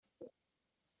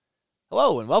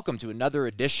Hello and welcome to another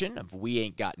edition of We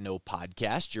Ain't Got No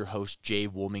Podcast. Your host, Jay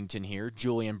Woolmington here.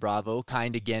 Julian Bravo,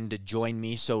 kind again to join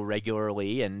me so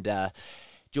regularly. And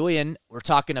Julian, we're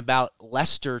talking about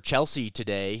Leicester-Chelsea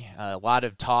today. A lot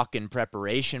of talk and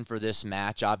preparation for this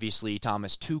match. Obviously,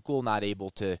 Thomas Tuchel not able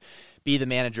to be the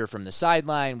manager from the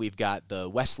sideline. We've got the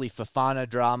Wesley Fofana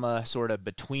drama sort of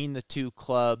between the two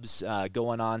clubs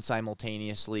going on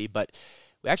simultaneously. But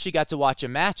we actually got to watch a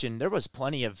match, and there was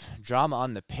plenty of drama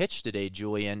on the pitch today,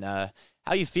 Julian.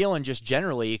 How you feeling just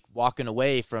generally walking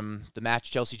away from the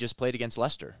match Chelsea just played against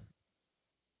Leicester?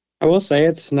 I will say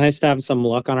it's nice to have some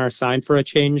luck on our side for a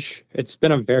change. It's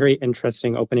been a very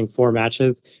interesting opening four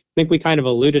matches. I think we kind of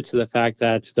alluded to the fact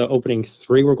that the opening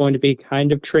three were going to be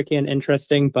kind of tricky and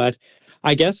interesting, but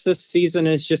I guess this season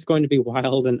is just going to be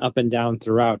wild and up and down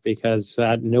throughout because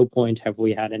at no point have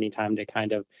we had any time to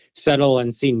kind of settle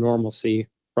and see normalcy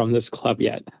from this club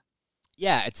yet.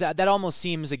 Yeah, it's that almost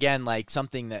seems again like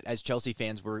something that as Chelsea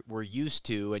fans we're used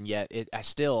to, and yet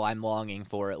I'm longing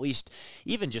for at least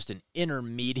even just an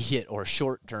intermediate or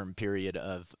short-term period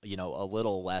of a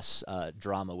little less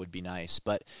drama would be nice.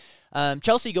 But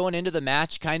Chelsea going into the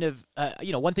match, kind of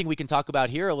one thing we can talk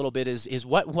about here a little bit is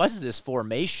what was this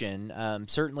formation?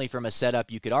 Certainly from a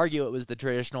setup, you could argue it was the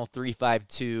traditional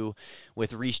 3-5-2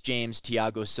 with Reece James,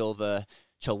 Thiago Silva,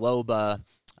 Chalobah,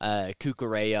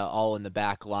 Cucurella all in the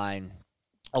back line,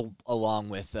 along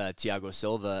with Thiago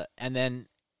Silva, and then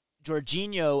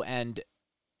Jorginho and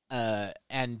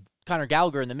Conor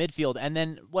Gallagher in the midfield, and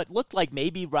then what looked like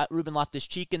maybe Ruben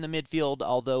Loftus-Cheek in the midfield,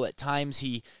 although at times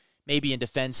he maybe in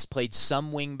defense played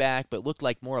some wing back, but looked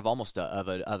like more of almost of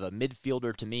a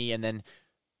midfielder to me, and then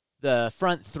the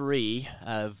front three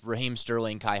of Raheem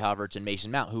Sterling, Kai Havertz, and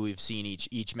Mason Mount, who we've seen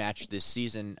each match this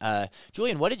season.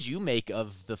 Julian, what did you make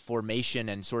of the formation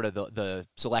and sort of the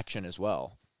selection as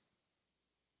well?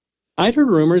 I'd heard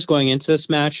rumors going into this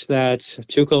match that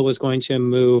Tuchel was going to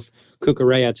move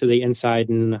Cucurella to the inside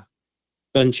and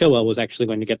Ben Chilwell was actually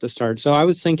going to get the start. So I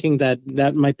was thinking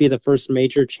that might be the first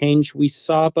major change we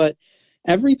saw, but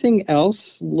everything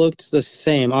else looked the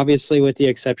same. Obviously, with the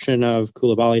exception of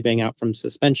Koulibaly being out from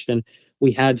suspension,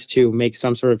 we had to make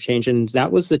some sort of change, and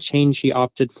that was the change he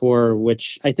opted for,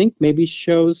 which I think maybe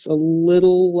shows a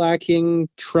little lacking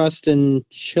trust in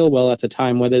Chilwell at the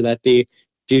time, whether that be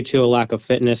due to a lack of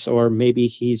fitness or maybe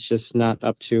he's just not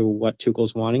up to what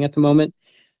Tuchel's wanting at the moment.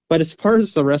 But as far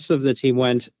as the rest of the team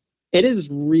went, it is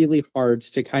really hard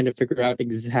to kind of figure out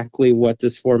exactly what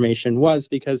this formation was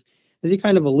because, as you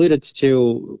kind of alluded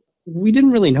to, we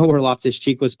didn't really know where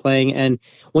Loftus-Cheek was playing. And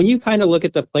when you kind of look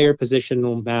at the player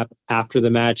positional map after the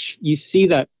match, you see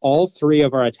that all three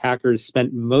of our attackers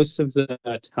spent most of the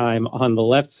time on the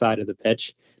left side of the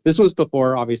pitch. This was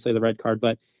before, obviously, the red card,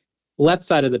 but left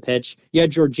side of the pitch. You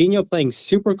had Jorginho playing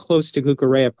super close to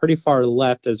Cucurella, pretty far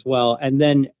left as well. And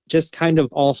then just kind of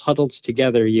all huddled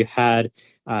together, you had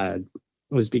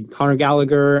Conor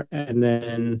Gallagher and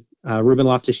then Ruben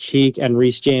Loftus-Cheek and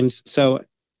Reece James. So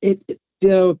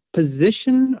the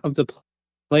position of the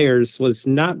players was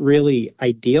not really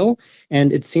ideal,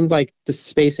 and it seemed like the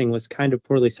spacing was kind of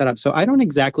poorly set up. So I don't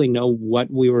exactly know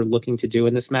what we were looking to do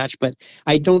in this match, but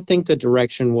I don't think the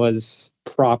direction was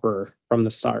proper from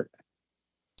the start.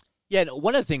 Yeah,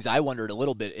 one of the things I wondered a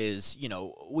little bit is,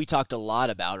 we talked a lot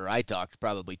about, or I talked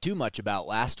probably too much about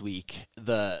last week,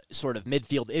 the sort of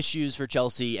midfield issues for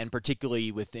Chelsea, and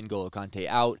particularly with N'Golo Kante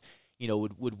out.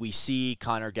 Would we see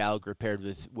Conor Gallagher paired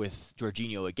with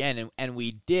Jorginho again? And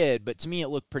we did, but to me it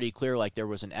looked pretty clear like there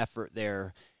was an effort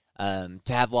there to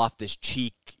have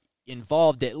Loftus-Cheek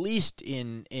involved, at least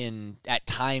in at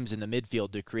times in the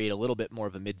midfield, to create a little bit more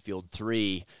of a midfield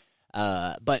three.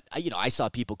 But I saw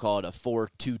people call it a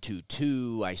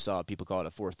 4-2-2-2. I saw people call it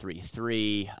a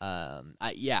 4-3-3.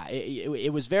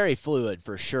 It was very fluid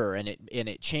for sure, and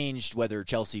it changed whether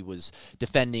Chelsea was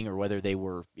defending or whether they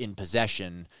were in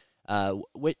possession,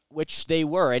 which they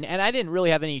were. And I didn't really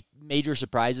have any major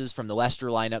surprises from the Leicester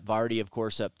lineup. Vardy, of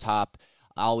course, up top,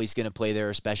 always going to play there,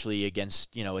 especially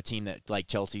against a team that like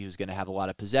Chelsea, who's going to have a lot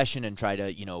of possession and try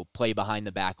to play behind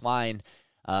the back line.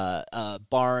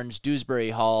 Barnes,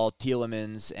 Dewsbury Hall,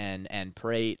 Tielemans, and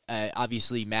Prate.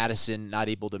 Obviously, Maddison not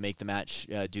able to make the match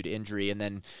due to injury. And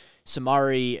then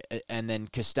Samari, and then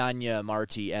Castagna,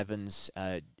 Marty, Evans,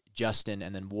 Justin,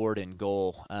 and then Ward in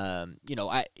goal.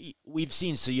 We've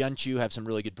seen Soyuncu have some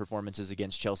really good performances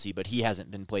against Chelsea, but he hasn't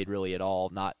been played really at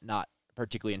all, not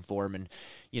particularly in form. And,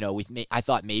 I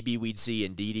thought maybe we'd see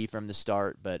Ndidi from the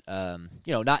start, but,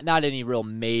 not any real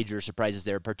major surprises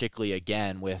there, particularly,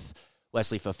 again, with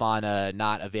Wesley Fofana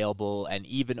not available, and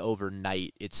even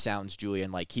overnight, it sounds, Julian,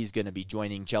 like he's going to be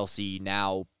joining Chelsea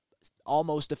now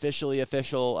almost officially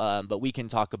official, but we can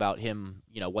talk about him,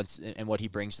 once and what he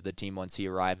brings to the team once he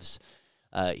arrives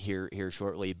here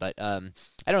shortly. But I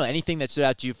don't know, anything that stood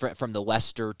out to you from the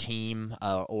Leicester team,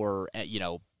 or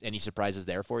any surprises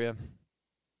there for you?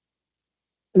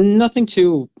 Nothing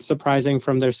too surprising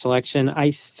from their selection.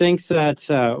 I think that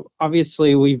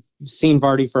obviously we've seen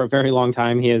Vardy for a very long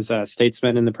time. He is a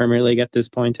statesman in the Premier League at this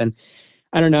point, and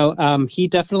I don't know. He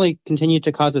definitely continued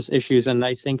to cause us issues, and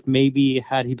I think maybe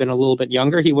had he been a little bit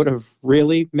younger, he would have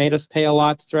really made us pay a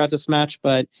lot throughout this match.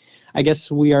 But I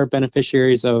guess we are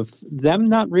beneficiaries of them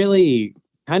not really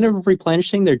kind of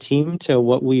replenishing their team to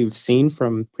what we've seen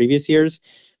from previous years.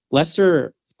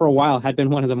 Leicester, for a while, had been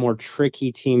one of the more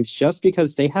tricky teams just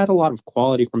because they had a lot of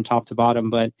quality from top to bottom,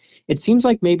 but it seems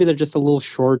like maybe they're just a little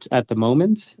short at the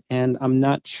moment, and I'm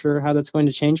not sure how that's going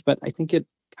to change, but I think it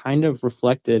kind of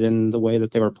reflected in the way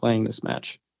that they were playing this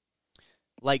match.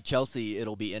 Like Chelsea,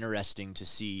 it'll be interesting to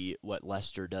see what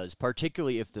Leicester does,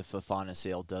 particularly if the Fofana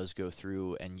sale does go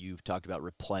through, and you've talked about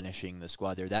replenishing the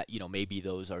squad there. That, maybe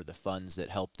those are the funds that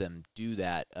help them do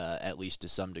that, at least to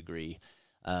some degree.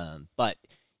 But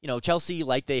Chelsea,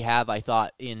 like they have, I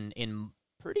thought, in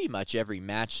pretty much every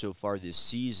match so far this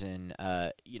season,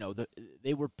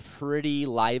 they were pretty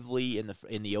lively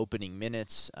in the opening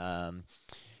minutes.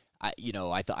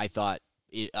 I thought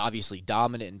it obviously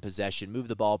dominant in possession, moved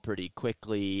the ball pretty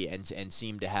quickly, and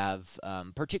seemed to have,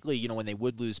 particularly, when they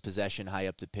would lose possession high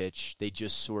up the pitch, they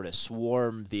just sort of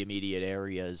swarmed the immediate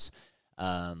areas,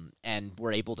 and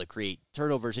were able to create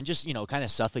turnovers and just, kind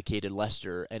of suffocated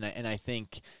Leicester. And I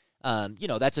think,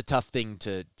 that's a tough thing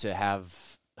to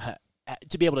have,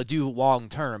 to be able to do long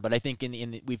term, but I think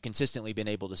we've consistently been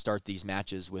able to start these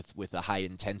matches with a high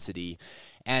intensity,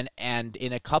 and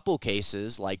in a couple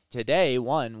cases, like today,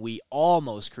 we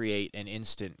almost create an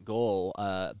instant goal,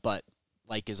 but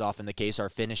like is often the case, our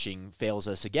finishing fails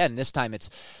us again. This time it's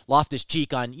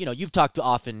Loftus-Cheek on, you've talked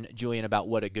often, Julian, about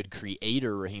what a good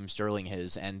creator Raheem Sterling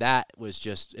is, and that was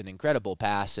just an incredible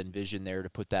pass and vision there to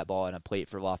put that ball on a plate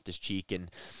for Loftus-Cheek, and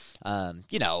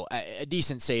a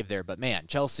decent save there. But man,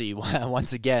 Chelsea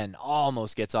once again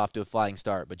almost gets off to a flying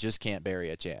start, but just can't bury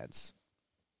a chance.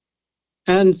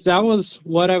 And that was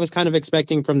what I was kind of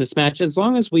expecting from this match. As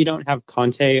long as we don't have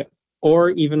Conte,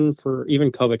 or even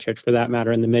Kovacic for that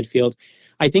matter, in the midfield,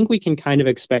 I think we can kind of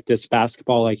expect this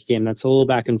basketball-like game that's a little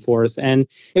back and forth. And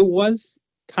it was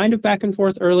kind of back and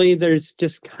forth early. There's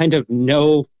just kind of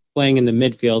no playing in the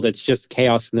midfield. It's just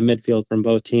chaos in the midfield from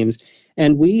both teams.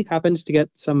 And we happened to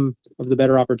get some of the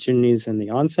better opportunities in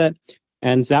the onset.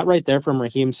 And that right there from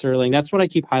Raheem Sterling, that's what I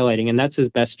keep highlighting, and that's his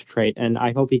best trait. And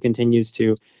I hope he continues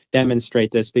to demonstrate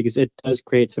this, because it does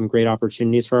create some great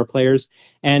opportunities for our players.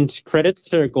 And credit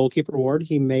to goalkeeper Ward,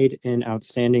 he made an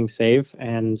outstanding save,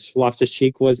 and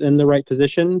Loftus-Cheek was in the right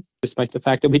position, despite the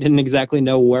fact that we didn't exactly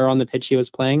know where on the pitch he was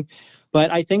playing.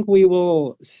 But I think we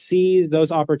will see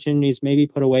those opportunities maybe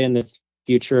put away in the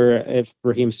future if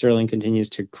Raheem Sterling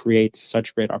continues to create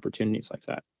such great opportunities like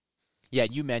that. Yeah,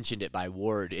 you mentioned it by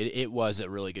Ward. It was a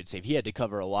really good save. He had to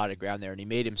cover a lot of ground there, and he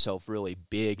made himself really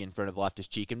big in front of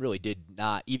Loftus-Cheek and really did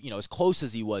not, as close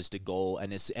as he was to goal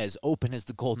and as open as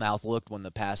the goal mouth looked when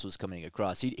the pass was coming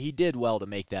across. He did well to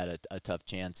make that a tough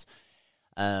chance.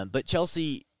 But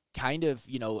Chelsea kind of,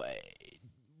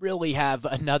 really have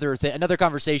another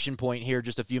conversation point here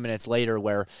just a few minutes later,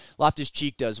 where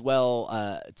Loftus-Cheek does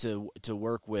well to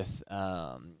work with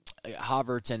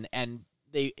Havertz, and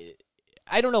they.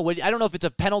 I don't know if it's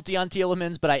a penalty on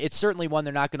Tielemans, but it's certainly one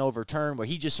they're not going to overturn, where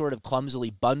he just sort of clumsily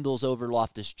bundles over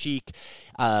Loftus-Cheek,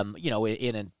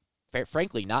 in a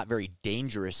frankly not very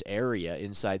dangerous area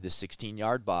inside the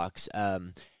 16-yard box.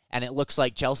 And it looks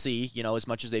like Chelsea, as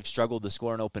much as they've struggled to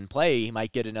score an open play, he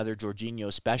might get another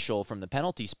Jorginho special from the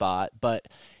penalty spot. But,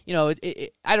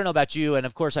 I don't know about you, and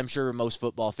of course I'm sure most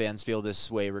football fans feel this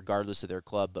way regardless of their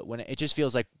club, but when it just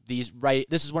feels like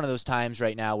this is one of those times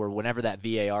right now where whenever that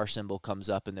VAR symbol comes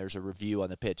up and there's a review on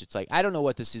the pitch, it's like, I don't know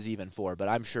what this is even for, but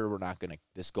I'm sure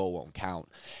this goal won't count.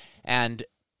 And,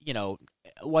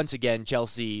 once again,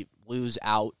 Chelsea lose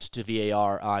out to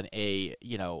VAR on a,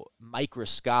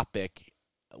 microscopic,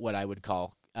 what I would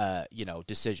call,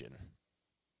 decision.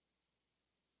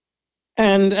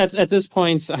 And at this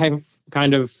point, I've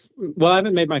I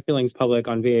haven't made my feelings public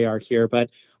on VAR here, but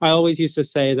I always used to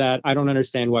say that I don't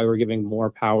understand why we're giving more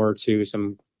power to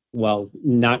some,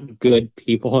 not good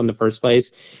people in the first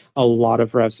place. A lot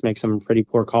of refs make some pretty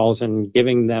poor calls, and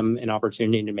giving them an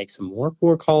opportunity to make some more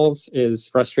poor calls is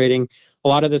frustrating. A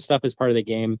lot of this stuff is part of the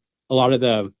game. A lot of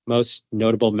the most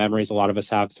notable memories a lot of us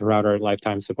have throughout our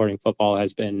lifetime supporting football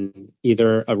has been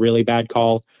either a really bad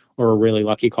call or a really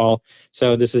lucky call.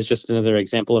 So this is just another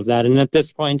example of that. And at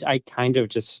this point, I kind of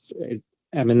just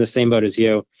am in the same boat as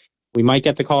you. We might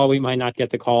get the call, we might not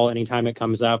get the call. Anytime it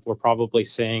comes up, we're probably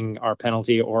seeing our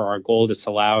penalty or our goal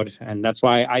disallowed. And that's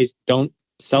why I don't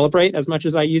celebrate as much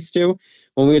as I used to.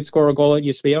 When we would score a goal, it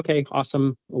used to be, okay,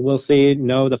 awesome, we'll see.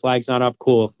 No, the flag's not up,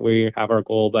 cool, we have our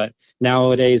goal. But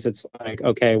nowadays it's like,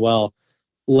 okay, well,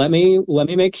 let me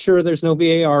make sure there's no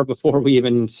VAR before we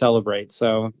even celebrate.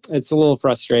 So it's a little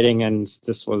frustrating, and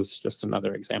this was just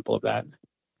another example of that.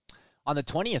 On the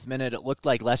 20th minute, it looked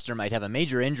like Leicester might have a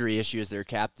major injury issue as their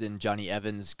captain, Johnny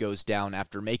Evans, goes down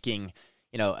after making,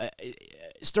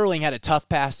 Sterling had a tough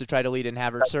pass to try to lead in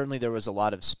Havertz. Certainly there was a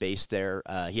lot of space there.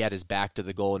 He had his back to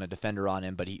the goal and a defender on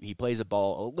him, but he plays a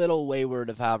ball a little wayward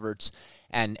of Havertz,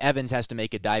 and Evans has to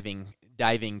make a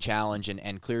diving challenge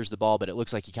and clears the ball, but it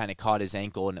looks like he kind of caught his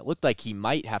ankle, and it looked like he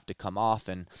might have to come off.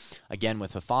 And again,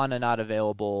 with Fofana not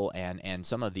available and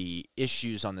some of the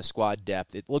issues on the squad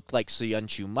depth, it looked like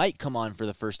Soyuncu might come on for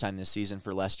the first time this season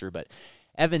for Leicester, but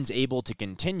Evans able to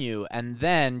continue. And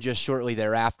then just shortly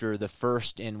thereafter, the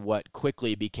first in what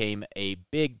quickly became a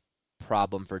big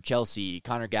problem for Chelsea,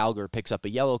 Conor Gallagher picks up a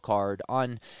yellow card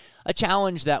on a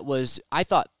challenge that was, I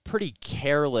thought, pretty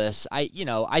careless.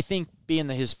 I think being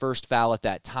his first foul at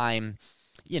that time,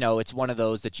 it's one of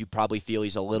those that you probably feel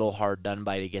he's a little hard done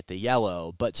by to get the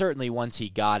yellow. But certainly once he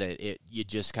got it, you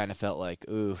just kind of felt like,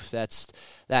 ooh, that's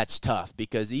tough.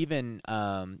 Because even,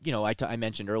 I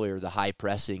mentioned earlier the high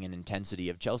pressing and intensity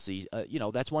of Chelsea.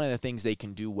 That's one of the things they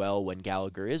can do well when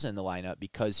Gallagher is in the lineup,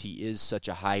 because he is such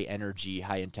a high energy,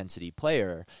 high intensity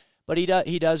player. But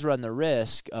he does run the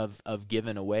risk of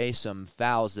giving away some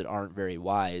fouls that aren't very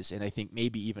wise, and I think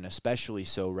maybe even especially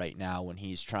so right now when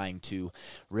he's trying to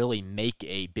really make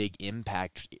a big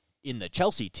impact in the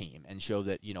Chelsea team and show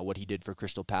that, what he did for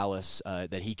Crystal Palace,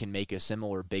 that he can make a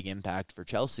similar big impact for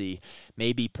Chelsea,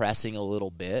 maybe pressing a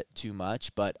little bit too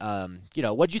much. But,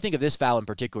 what did you think of this foul in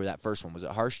particular, that first one? Was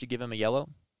it harsh to give him a yellow?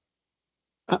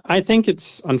 I think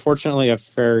it's unfortunately a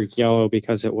fair yellow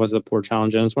because it was a poor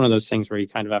challenge. And it's one of those things where you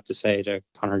kind of have to say to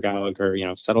Conor Gallagher,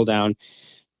 settle down.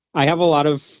 I have a lot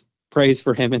of praise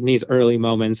for him in these early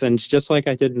moments. And just like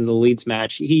I did in the Leeds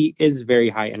match, he is very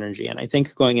high energy. And I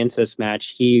think going into this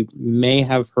match, he may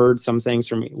have heard some things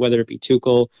from, whether it be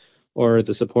Tuchel or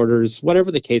the supporters,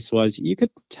 whatever the case was, you could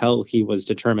tell he was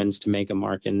determined to make a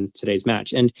mark in today's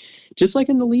match. And just like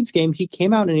in the Leeds game, he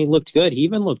came out and he looked good. He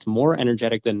even looked more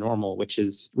energetic than normal, which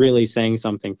is really saying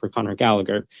something for Conor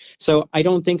Gallagher. So I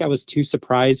don't think I was too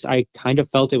surprised. I kind of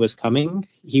felt it was coming.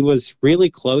 He was really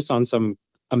close on some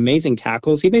amazing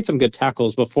tackles. He made some good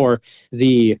tackles before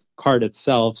the card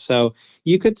itself. So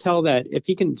you could tell that if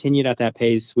he continued at that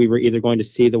pace, we were either going to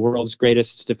see the world's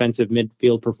greatest defensive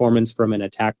midfield performance from an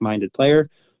attack-minded player,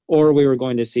 or we were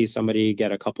going to see somebody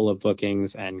get a couple of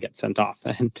bookings and get sent off.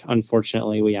 And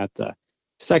unfortunately, we had the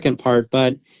second part.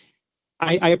 But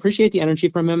I appreciate the energy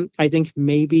from him. I think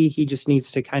maybe he just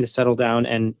needs to kind of settle down.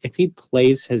 And if he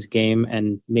plays his game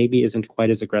and maybe isn't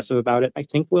quite as aggressive about it, I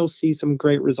think we'll see some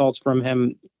great results from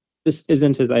him. This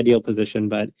isn't his ideal position,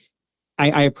 but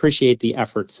I appreciate the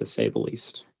efforts, to say the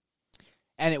least.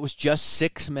 And it was just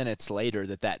 6 minutes later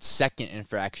that second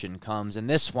infraction comes, and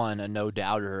this one a no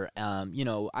doubter.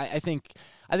 I think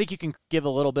you can give a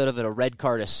little bit of a red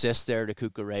card assist there to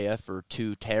Cucurella for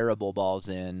two terrible balls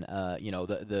in.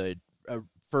 The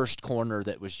first corner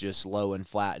that was just low and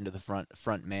flat into the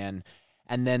front man,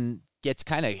 and then gets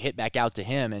kind of hit back out to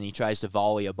him, and he tries to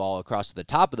volley a ball across to the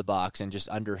top of the box and just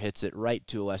underhits it right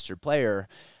to a Leicester player.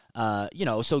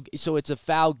 So it's a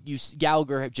foul.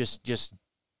 Gallagher just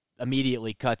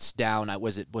immediately cuts down.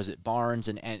 Was it Barnes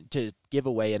and to give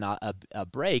away a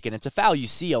break, and it's a foul you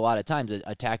see a lot of times,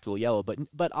 a tactical yellow,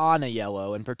 but on a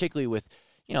yellow, and particularly with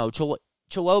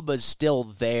Chaloba's still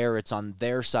there. It's on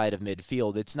their side of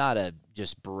midfield. It's not a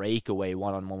just breakaway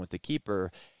one-on-one with the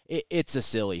keeper. It's a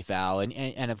silly foul,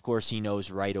 and of course he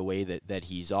knows right away that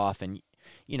he's off. And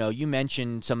you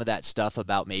mentioned some of that stuff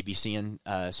about maybe seeing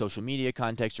social media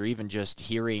context, or even just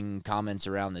hearing comments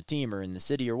around the team or in the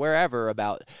city or wherever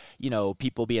about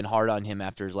people being hard on him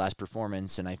after his last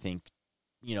performance. And I think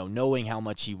knowing how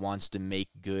much he wants to make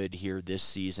good here this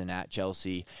season at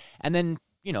Chelsea, and then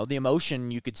the emotion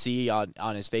you could see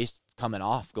on his face coming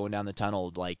off, going down the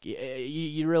tunnel, like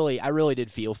I really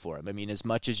did feel for him. I mean, as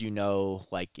much as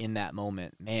like in that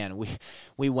moment, man,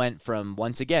 we went from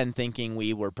once again thinking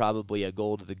we were probably a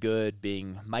goal to the good,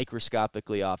 being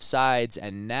microscopically offsides,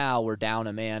 and now we're down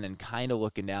a man and kind of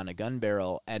looking down a gun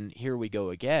barrel, and here we go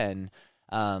again.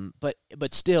 But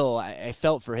still, I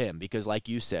felt for him because, like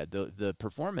you said, the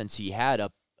performance he had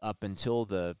up until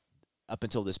the up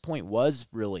until this point was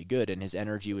really good, and his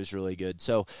energy was really good.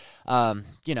 So,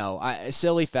 a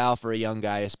silly foul for a young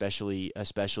guy, especially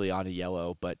on a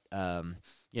yellow. But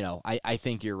I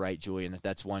think you're right, Julian,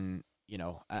 that's one.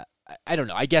 I don't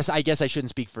know. I guess I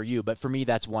shouldn't speak for you, but for me,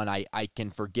 that's one I can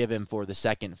forgive him for the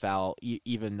second foul,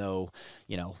 even though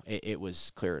it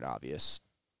was clear and obvious.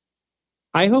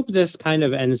 I hope this kind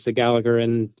of ends the Gallagher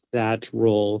and that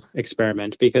rule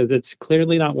experiment, because it's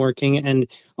clearly not working. And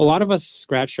a lot of us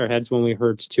scratched our heads when we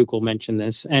heard Tuchel mention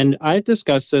this. And I've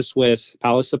discussed this with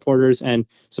Palace supporters and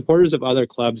supporters of other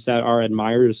clubs that are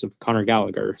admirers of Conor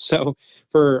Gallagher. So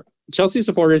for Chelsea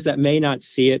supporters that may not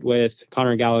see it with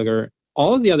Conor Gallagher,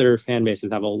 all of the other fan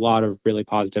bases have a lot of really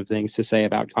positive things to say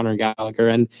about Conor Gallagher,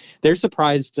 and they're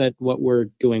surprised at what we're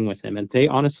doing with him. And they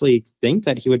honestly think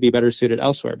that he would be better suited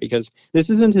elsewhere, because this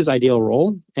isn't his ideal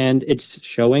role, and it's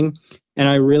showing. And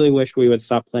I really wish we would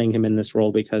stop playing him in this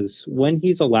role, because when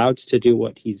he's allowed to do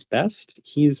what he's best,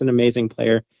 he's an amazing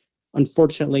player.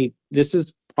 Unfortunately, this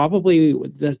is probably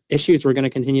the issues we're going to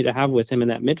continue to have with him in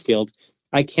that midfield.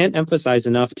 I can't emphasize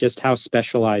enough just how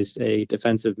specialized a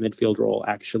defensive midfield role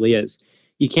actually is.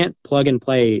 You can't plug and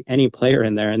play any player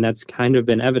in there, and that's kind of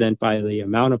been evident by the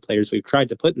amount of players we've tried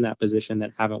to put in that position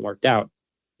that haven't worked out.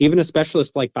 Even a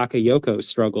specialist like Bakayoko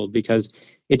struggled, because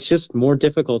it's just more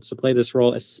difficult to play this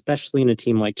role, especially in a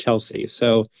team like Chelsea.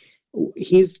 So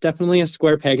he's definitely a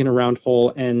square peg in a round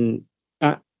hole, and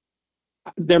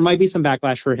there might be some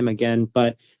backlash for him again,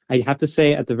 but I have to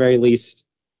say, at the very least,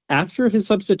 after his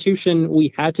substitution,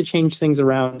 we had to change things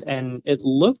around, and it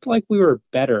looked like we were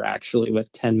better, actually,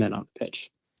 with 10 men on the pitch.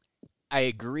 I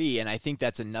agree, and I think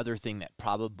that's another thing that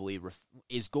probably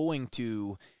is going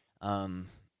to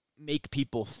make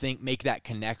people make that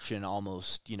connection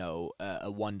almost, a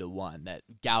one-to-one, that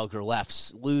Gallagher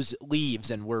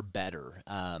leaves and we're better,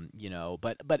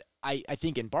 But I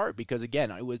think in part because,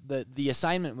 again, it was the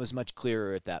assignment was much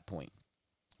clearer at that point.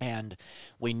 And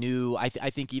we knew, I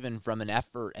think even from an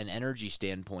effort and energy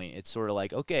standpoint, it's sort of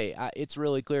like, okay, it's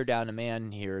really clear down to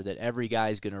man here that every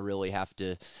guy's going to really have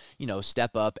to,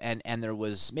 step up. And there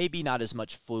was maybe not as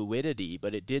much fluidity,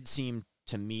 but it did seem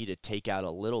to me to take out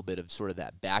a little bit of sort of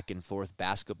that back and forth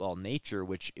basketball nature,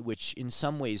 which in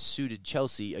some ways suited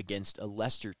Chelsea against a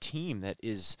Leicester team that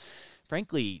is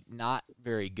frankly not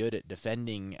very good at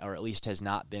defending, or at least has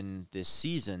not been this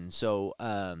season. So,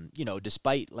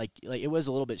 despite like it was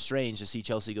a little bit strange to see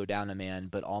Chelsea go down a man,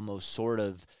 but almost sort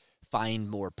of find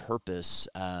more purpose.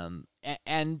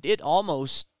 And it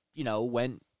almost,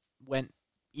 went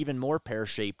even more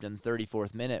pear-shaped in the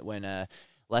 34th minute when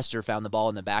Leicester found the ball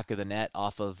in the back of the net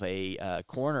off of a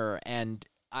corner. And,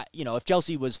 if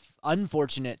Chelsea was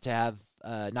unfortunate to have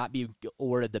not be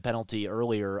awarded the penalty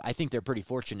earlier, I think they're pretty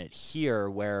fortunate here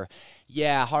where,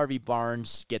 Harvey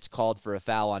Barnes gets called for a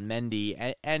foul on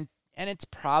Mendy, and it's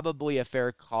probably a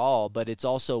fair call, but it's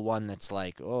also one that's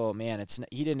like, oh man,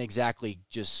 he didn't exactly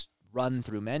just run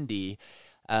through Mendy.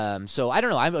 So I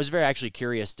don't know. I was very actually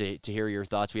curious to hear your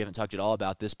thoughts. We haven't talked at all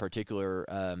about this particular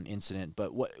incident,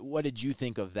 but what did you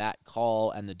think of that call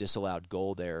and the disallowed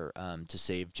goal there to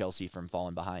save Chelsea from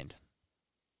falling behind?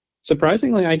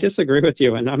 Surprisingly, I disagree with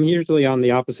you, and I'm usually on the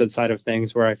opposite side of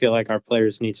things, where I feel like our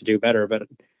players need to do better. But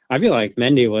I feel like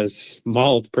Mendy was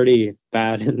mauled pretty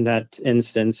bad in that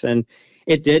instance, and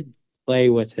it did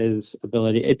play with his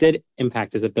ability. It did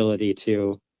impact his ability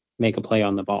to make a play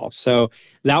on the ball. So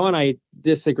that one I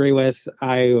disagree with.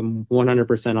 I am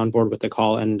 100% on board with the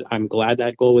call, and I'm glad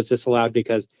that goal was disallowed,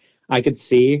 because I could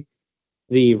see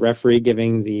the referee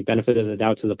giving the benefit of the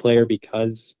doubt to the player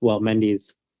because,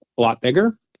 Mendy's a lot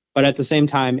bigger. But at the same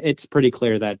time, it's pretty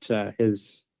clear that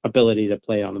his ability to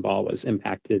play on the ball was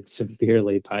impacted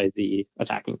severely by the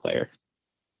attacking player.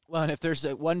 Well, and if there's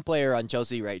one player on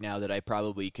Chelsea right now that I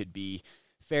probably could be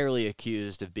fairly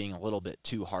accused of being a little bit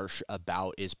too harsh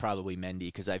about, is probably Mendy,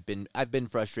 because I've been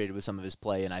frustrated with some of his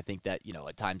play, and I think that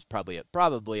at times probably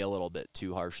a little bit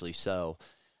too harshly so.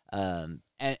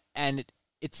 And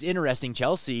it's interesting,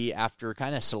 Chelsea, after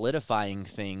kind of solidifying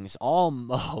things,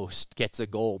 almost gets a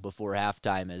goal before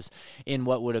halftime, as in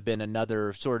what would have been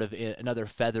another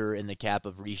feather in the cap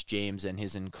of Reece James and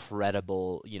his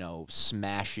incredible,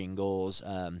 smashing goals.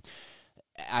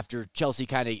 After Chelsea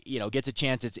kind of, gets a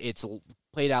chance, it's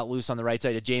played out loose on the right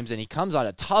side of James, and he comes on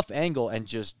a tough angle and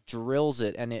just drills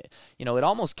it. And it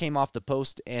almost came off the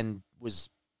post and was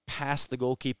past the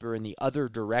goalkeeper in the other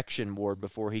direction, Ward,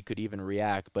 before he could even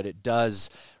react, but it does,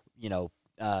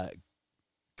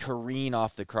 careen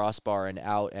off the crossbar and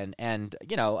out, and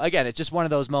again, it's just one of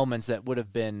those moments that would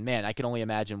have been, man, I can only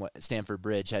imagine what Stamford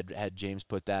Bridge had James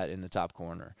put that in the top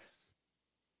corner.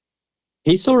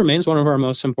 He still remains one of our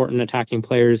most important attacking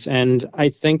players, and I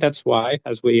think that's why,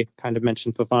 as we kind of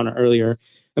mentioned Fofana earlier,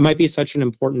 it might be such an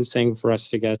important thing for us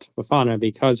to get Fofana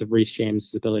because of Reece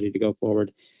James' ability to go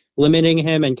forward. Limiting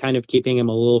him and kind of keeping him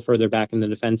a little further back in the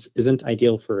defense isn't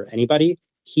ideal for anybody.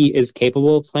 He is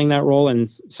capable of playing that role, and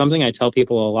something I tell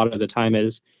people a lot of the time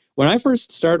is when I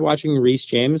first started watching Reece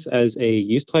James as a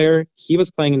youth player, he was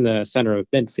playing in the center of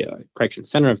midfield, correction,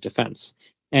 center of defense.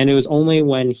 And it was only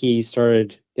when he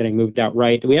started getting moved out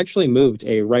right, we actually moved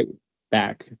a right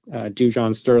back,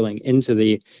 Dujon Sterling, into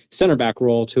the center back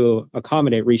role to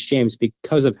accommodate Reece James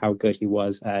because of how good he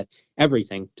was at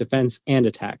everything, defense and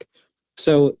attack.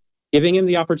 So giving him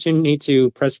the opportunity to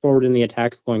press forward in the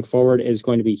attack going forward is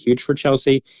going to be huge for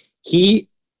Chelsea. He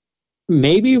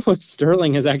maybe with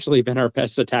Sterling has actually been our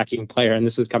best attacking player, and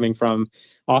this is coming from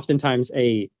oftentimes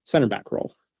a center back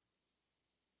role.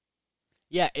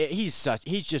 Yeah, he's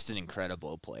just an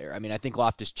incredible player. I mean, I think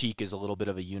Loftus-Cheek is a little bit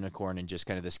of a unicorn in just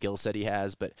kind of the skill set he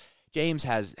has, but James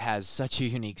has such a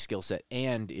unique skill set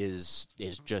and is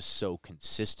just so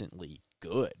consistently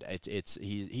good.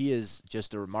 He is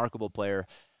just a remarkable player.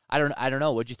 I don't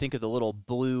know. What'd you think of the little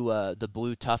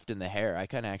blue tuft in the hair? I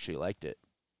kind of actually liked it.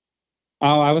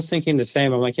 Oh, I was thinking the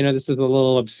same. I'm like, this is a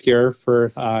little obscure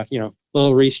for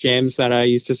little Reece James that I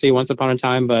used to see once upon a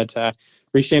time, but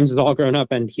Reece James is all grown up,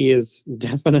 and he is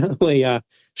definitely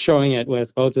showing it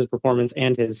with both his performance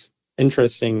and his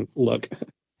interesting look.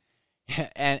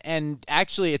 And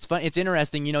actually, it's fun. It's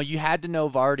interesting. You had to know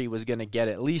Vardy was going to get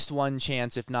at least one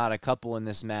chance, if not a couple, in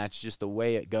this match, just the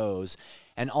way it goes.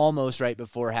 And almost right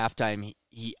before halftime,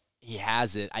 he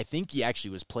has it. I think he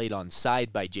actually was played on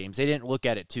side by James. They didn't look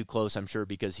at it too close, I'm sure,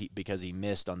 because he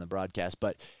missed on the broadcast.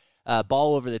 But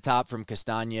ball over the top from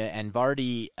Castagna, and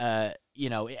Vardy,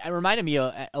 it reminded me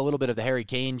a little bit of the Harry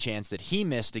Kane chance that he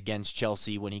missed against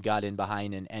Chelsea when he got in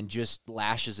behind and just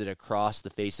lashes it across the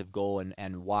face of goal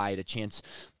and wide. A chance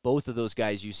both of those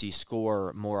guys you see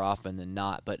score more often than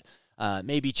not. But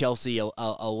maybe Chelsea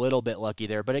a little bit lucky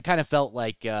there. But it kind of felt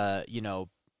like,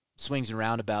 swings and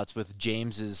roundabouts with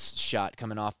James's shot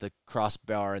coming off the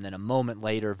crossbar, and then a moment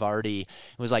later Vardy,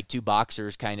 it was like two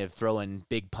boxers kind of throwing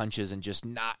big punches and just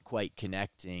not quite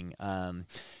connecting. And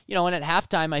at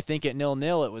halftime, I think at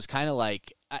 0-0, it was kind of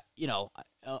like,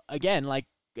 again, like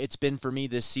it's been for me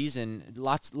this season,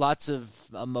 lots of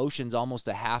emotions, almost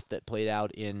a half that played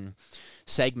out in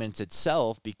segments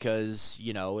itself, because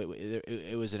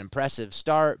it was an impressive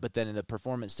start, but then the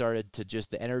performance started to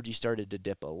the energy started to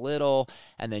dip a little,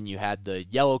 and then you had the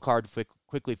yellow card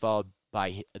quickly followed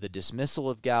by the dismissal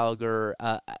of Gallagher.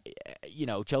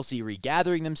 Chelsea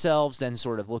regathering themselves, then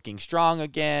sort of looking strong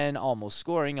again, almost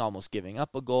scoring, almost giving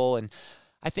up a goal. And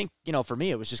I think, for me,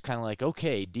 it was just kind of like,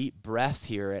 okay, deep breath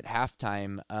here at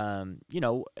halftime.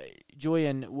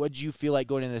 Julian, what did you feel like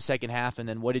going into the second half? And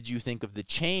then what did you think of the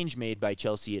change made by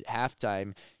Chelsea at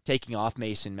halftime, taking off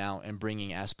Mason Mount and bringing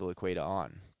Azpilicueta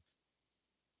on?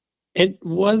 It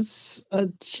was a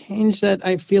change that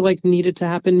I feel like needed to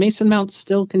happen. Mason Mount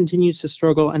still continues to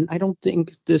struggle, and I don't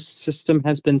think this system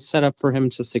has been set up for him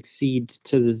to succeed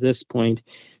to this point.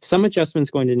 Some adjustments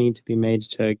going to need to be made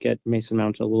to get Mason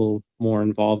Mount a little more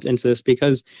involved into this,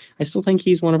 because I still think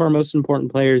he's one of our most important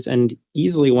players and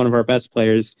easily one of our best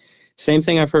players. Same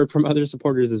thing I've heard from other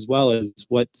supporters as well, is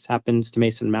what's happened to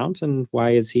Mason Mount and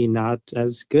why is he not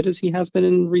as good as he has been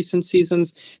in recent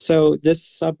seasons. So this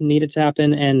sub needed to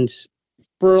happen. And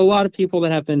for a lot of people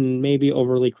that have been maybe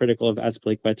overly critical of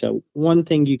Azpilicueta, one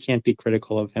thing you can't be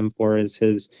critical of him for is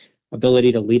his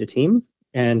ability to lead a team.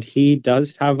 And he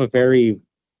does have a very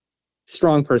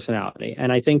strong personality.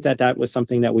 And I think that was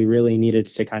something that we really needed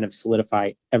to kind of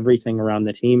solidify everything around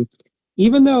the team.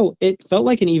 Even though it felt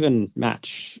like an even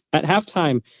match at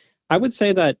halftime, I would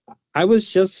say that I was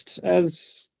just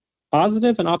as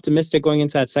positive and optimistic going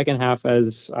into that second half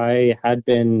as I had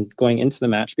been going into the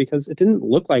match, because it didn't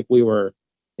look like we were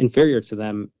inferior to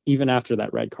them even after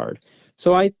that red card.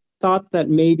 So I thought that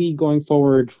maybe going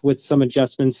forward with some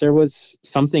adjustments, there was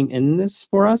something in this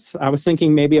for us. I was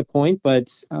thinking maybe a point, but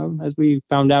as we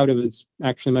found out, it was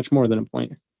actually much more than a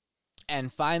point.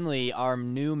 And finally, our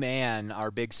new man,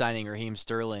 our big signing, Raheem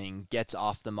Sterling, gets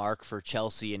off the mark for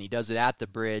Chelsea, and he does it at the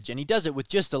bridge, and he does it with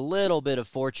just a little bit of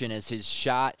fortune as his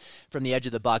shot from the edge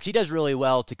of the box. He does really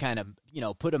well to kind of,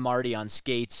 put Amartey on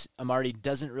skates. Amartey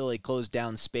doesn't really close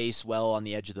down space well on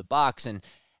the edge of the box, and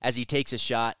as he takes a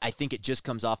shot. I think it just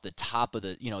comes off the top of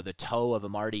the toe of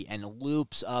Amartey and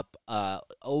loops up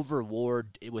over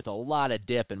Ward with a lot of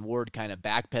dip, and Ward kind of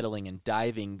backpedaling and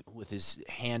diving with his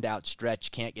hand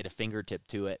outstretched, can't get a fingertip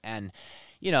to it. And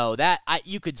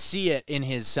you could see it in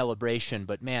his celebration,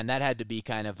 but man, that had to be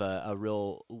kind of a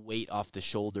real weight off the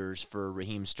shoulders for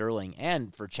Raheem Sterling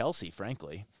and for Chelsea,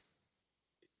 frankly.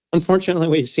 Unfortunately,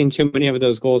 we've seen too many of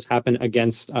those goals happen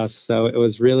against us, so it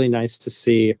was really nice to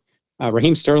see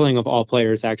Raheem Sterling, of all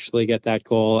players, actually get that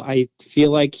goal. I feel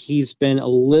like he's been a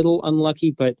little unlucky,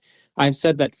 but I've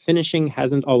said that finishing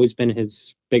hasn't always been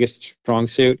his biggest strong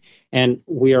suit, and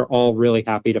we are all really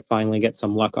happy to finally get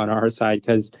some luck on our side,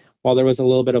 because while there was a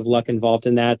little bit of luck involved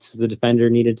in that, the defender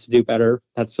needed to do better.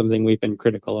 That's something we've been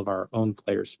critical of our own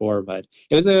players for, but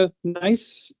it was a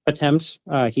nice attempt.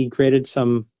 He created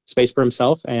some space for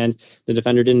himself, and the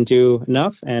defender didn't do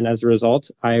enough. And as a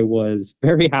result, I was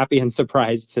very happy and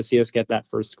surprised to see us get that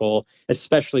first goal,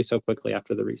 especially so quickly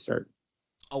after the restart.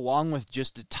 Along with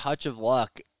just a touch of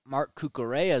luck, Marc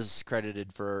Cucurella is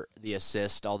credited for the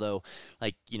assist, although,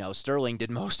 Sterling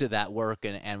did most of that work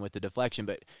and with the deflection.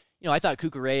 But, I thought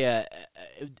Cucurella,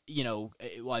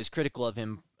 was critical of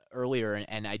him earlier,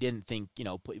 and I didn't think,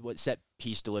 what set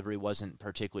piece delivery wasn't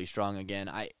particularly strong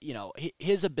again.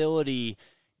 His ability,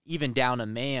 even down a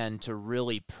man, to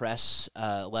really press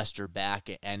Leicester back,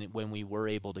 and when we were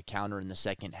able to counter in the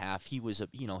second half, he was,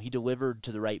 he delivered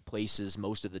to the right places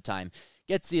most of the time.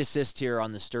 Gets the assist here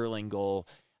on the Sterling goal,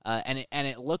 and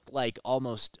it looked like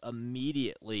almost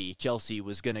immediately Chelsea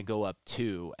was going to go up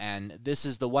 2. And this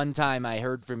is the one time I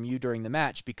heard from you during the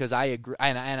match, because I agree,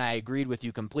 and I agreed with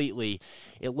you completely.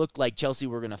 It looked like Chelsea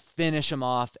were going to finish him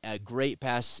off. A great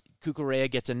pass. Cucurella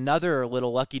gets another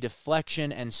little lucky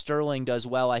deflection, and Sterling does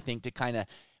well, I think, to kind of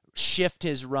shift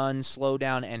his run, slow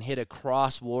down, and hit a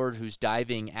cross Ward, who's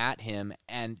diving at him,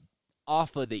 and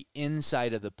off of the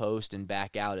inside of the post and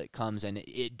back out it comes. And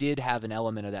it did have an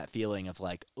element of that feeling of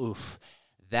like, oof,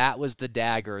 that was the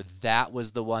dagger. That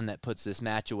was the one that puts this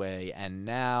match away. And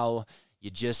now you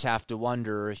just have to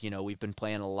wonder, we've been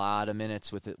playing a lot of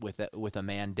minutes with a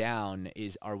man down.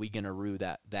 Are we going to rue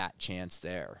that chance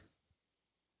there?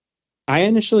 I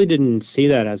initially didn't see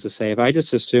that as a save. I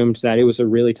just assumed that it was a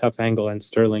really tough angle and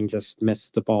Sterling just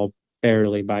missed the ball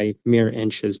barely by mere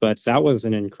inches, but that was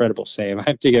an incredible save. I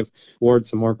have to give Ward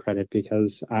some more credit,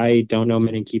 because I don't know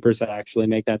many keepers that actually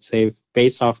make that save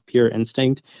based off pure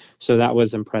instinct. So that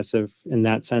was impressive in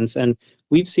that sense. And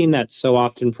we've seen that so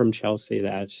often from Chelsea,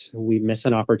 that we miss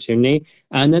an opportunity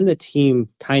and then the team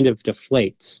kind of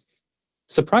deflates.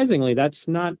 Surprisingly, that's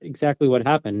not exactly what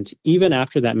happened. Even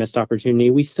after that missed opportunity,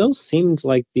 we still seemed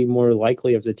like the more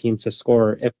likely of the team to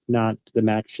score, if not the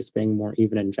match just being more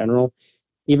even in general.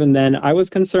 Even then, I was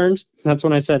concerned. That's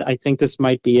when I said, I think this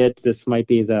might be it. This might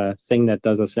be the thing that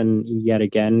does us in yet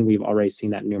again. We've already seen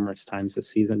that numerous times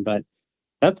this season, but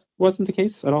that wasn't the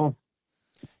case at all.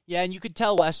 Yeah, and you could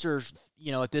tell Leicester,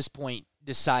 at this point,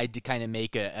 decide to kind of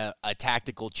make a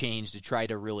tactical change to try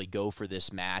to really go for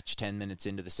this match 10 minutes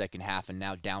into the second half and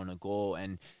now down a goal.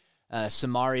 And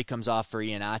Samari comes off for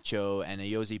Iheanacho, and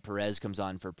Ayoze Perez comes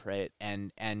on for Pratt.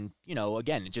 And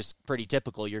again, just pretty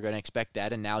typical. You're going to expect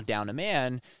that. And now down a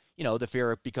man, the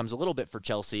fear becomes a little bit for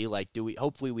Chelsea. Like,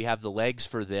 hopefully we have the legs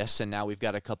for this, and now we've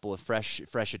got a couple of fresh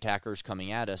attackers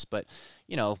coming at us. But,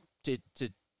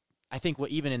 I think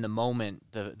even in the moment,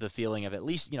 the feeling of at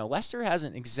least, Leicester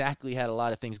hasn't exactly had a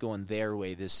lot of things going their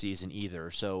way this season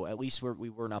either. So at least we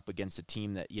weren't up against a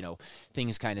team that,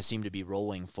 things kind of seem to be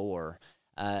rolling for.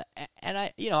 And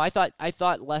I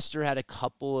thought Leicester had a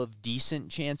couple of decent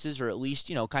chances, or at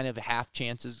least, kind of half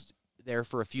chances there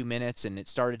for a few minutes, and it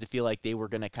started to feel like they were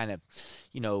going to kind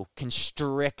of,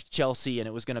 constrict Chelsea, and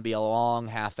it was going to be a long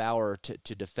half hour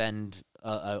to defend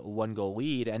a 1-goal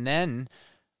lead. And then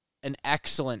an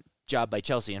excellent job by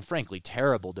Chelsea, and frankly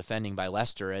terrible defending by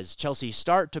Leicester, as Chelsea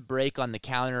start to break on the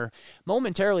counter,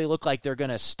 momentarily look like they're going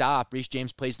to stop. Reece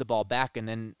James plays the ball back, and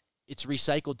then it's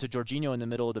recycled to Jorginho in the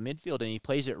middle of the midfield, and he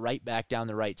plays it right back down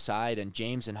the right side, and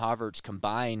James and Havertz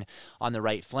combine on the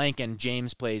right flank, and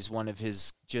James plays one of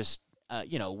his just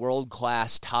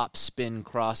world-class top spin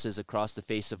crosses across the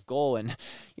face of goal. And,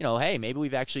 hey, maybe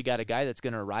we've actually got a guy that's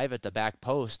going to arrive at the back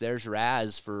post. There's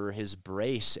Raz for his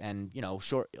brace. And,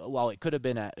 while it could have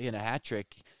been a hat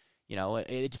trick,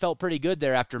 it felt pretty good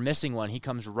there after missing one. He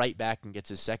comes right back and gets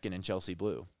his second in Chelsea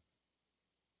blue.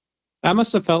 That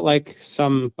must have felt like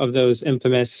some of those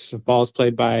infamous balls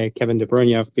played by Kevin De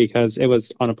Bruyne, because it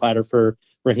was on a platter for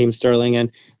Raheem Sterling.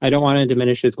 And I don't want to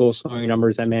diminish his goal scoring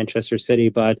numbers at Manchester City,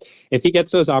 but if he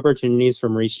gets those opportunities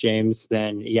from Reece James,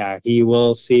 then yeah, he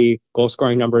will see goal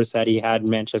scoring numbers that he had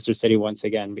in Manchester City once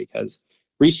again, because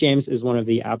Reece James is one of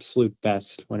the absolute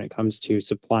best when it comes to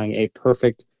supplying a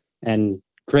perfect and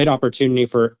great opportunity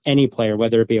for any player,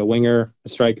 whether it be a winger, a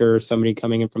striker, somebody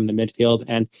coming in from the midfield.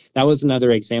 And that was another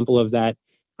example of that.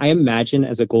 I imagine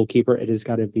as a goalkeeper, it has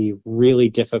got to be really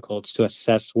difficult to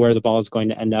assess where the ball is going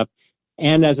to end up,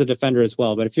 and as a defender as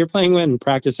well. But if you're playing and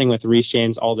practicing with Reece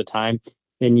James all the time,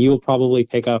 then you'll probably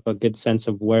pick up a good sense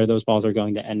of where those balls are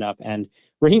going to end up. And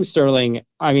Raheem Sterling,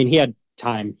 I mean, he had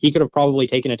time. He could have probably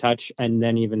taken a touch and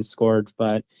then even scored,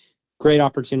 but great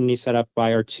opportunity set up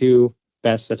by our two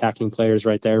best attacking players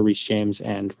right there, Reece James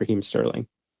and Raheem Sterling.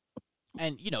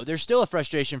 And, there's still a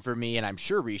frustration for me, and I'm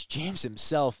sure Reece James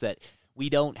himself, that we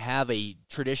don't have a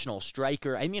traditional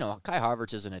striker. I mean, Kai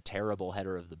Havertz isn't a terrible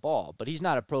header of the ball, but he's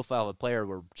not a profile of a player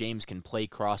where James can play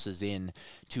crosses in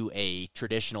to a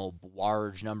traditional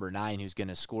large number 9 who's going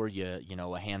to score you,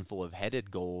 a handful of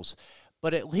headed goals.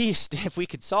 But at least if we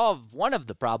could solve one of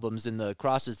the problems in the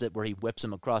crosses where he whips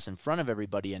them across in front of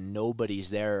everybody and nobody's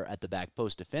there at the back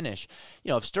post to finish,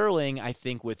 if Sterling, I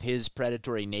think with his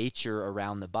predatory nature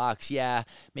around the box, yeah,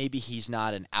 maybe he's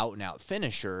not an out-and-out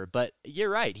finisher, but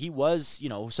you're right. He was,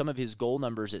 some of his goal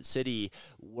numbers at City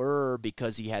were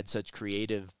because he had such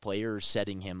creative players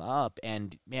setting him up.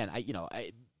 And man,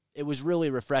 it was really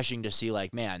refreshing to see,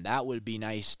 like, man, that would be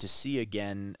nice to see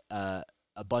again,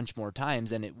 a bunch more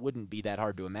times, and it wouldn't be that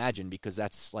hard to imagine because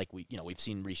that's like we've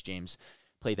seen Reece James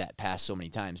play that pass so many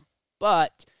times.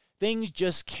 But things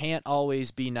just can't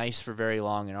always be nice for very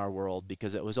long in our world,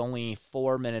 because it was only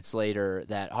 4 minutes later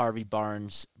that Harvey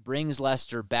Barnes brings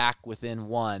Leicester back within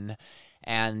one,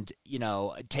 and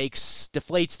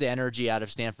deflates the energy out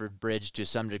of Stamford Bridge to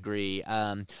some degree.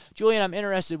 Julian, I'm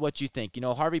interested what you think.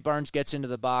 Harvey Barnes gets into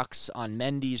the box on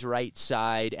Mendy's right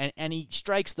side, and he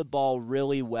strikes the ball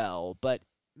really well, but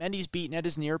Mendy's beaten at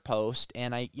his near post,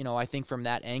 and I think from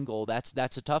that angle, that's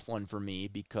a tough one for me,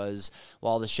 because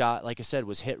while the shot, like I said,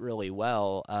 was hit really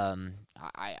well,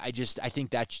 I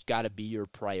think that's got to be your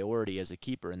priority as a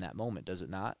keeper in that moment, does it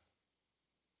not?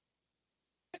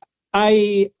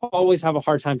 I always have a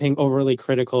hard time being overly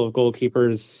critical of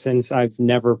goalkeepers since I've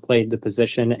never played the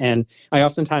position. And I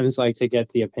oftentimes like to get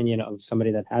the opinion of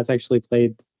somebody that has actually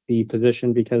played the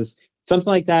position, because something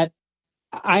like that,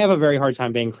 I have a very hard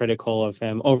time being critical of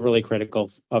him, overly critical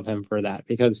of him for that,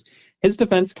 because his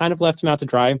defense kind of left him out to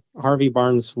dry. Harvey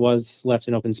Barnes was left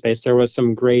in open space. There was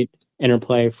some great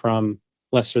interplay from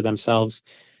Leicester themselves,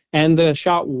 and the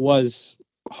shot was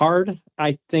hard.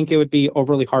 I think it would be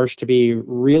overly harsh to be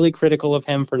really critical of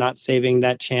him for not saving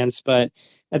that chance, but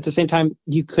at the same time,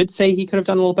 you could say he could have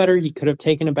done a little better. He could have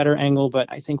taken a better angle, but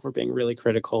I think we're being really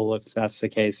critical if that's the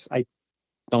case. I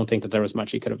don't think that there was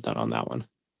much he could have done on that one.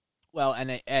 Well,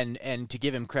 and to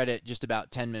give him credit, just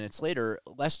about 10 minutes later,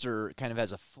 Leicester kind of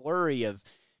has a flurry of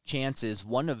chances,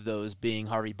 one of those being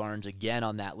Harvey Barnes again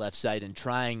on that left side and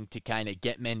trying to kind of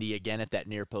get Mendy again at that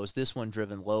near post. This one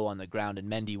driven low on the ground,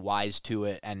 and Mendy wise to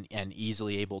it and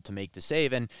easily able to make the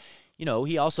save. And,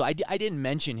 he also, I didn't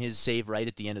mention his save right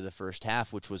at the end of the first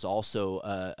half, which was also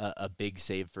a big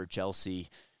save for Chelsea.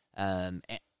 And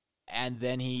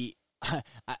then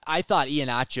I thought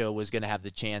Iheanacho was going to have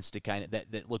the chance to kind of,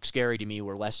 that looked scary to me,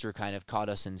 where Leicester kind of caught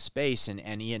us in space, and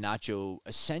Iheanacho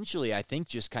essentially, I think,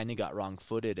 just kind of got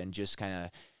wrong-footed and just kind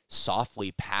of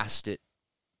softly passed it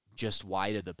just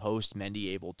wide of the post,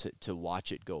 Mendy able to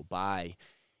watch it go by.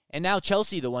 And now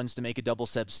Chelsea, the ones to make a double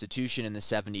substitution in the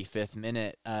 75th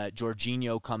minute.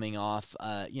 Jorginho coming off,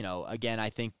 again, I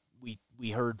think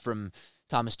we heard from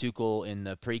Thomas Tuchel in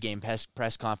the pregame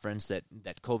press conference that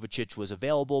Kovacic was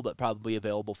available, but probably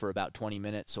available for about 20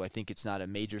 minutes. So I think it's not a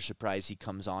major surprise he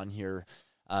comes on here,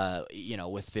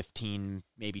 with 15,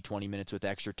 maybe 20 minutes with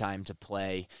extra time to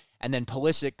play. And then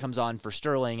Pulisic comes on for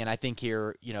Sterling. And I think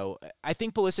here, I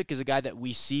think Pulisic is a guy that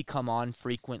we see come on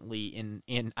frequently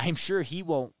in I'm sure he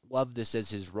won't love this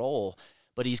as his role,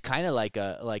 but he's kind of like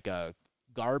a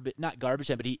not garbage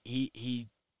time, but he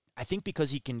I think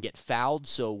because he can get fouled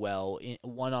so well in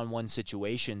one-on-one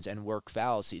situations and work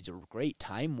fouls, he's a great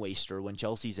time waster when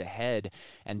Chelsea's ahead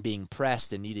and being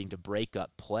pressed and needing to break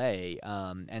up play.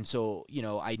 And so,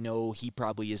 I know he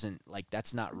probably isn't, like,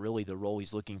 that's not really the role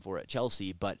he's looking for at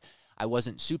Chelsea, but I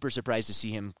wasn't super surprised to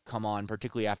see him come on,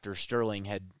 particularly after Sterling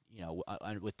had,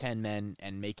 with 10 men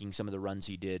and making some of the runs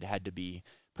he did, had to be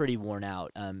pretty worn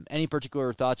out. Any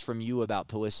particular thoughts from you about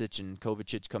Pulisic and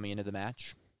Kovacic coming into the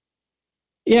match?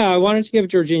 Yeah, I wanted to give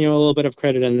Jorginho a little bit of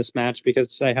credit in this match,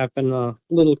 because I have been a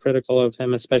little critical of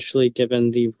him, especially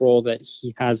given the role that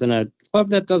he has in a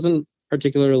club that doesn't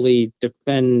particularly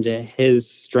defend his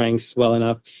strengths well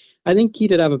enough. I think he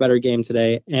did have a better game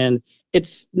today, and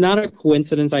It's not a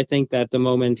coincidence, I think, that the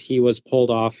moment he was pulled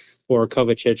off for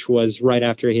Kovacic was right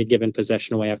after he had given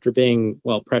possession away, after being,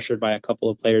 well, pressured by a couple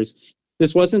of players.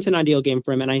 This wasn't an ideal game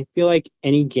for him, and I feel like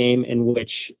any game in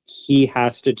which he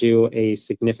has to do a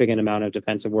significant amount of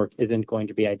defensive work isn't going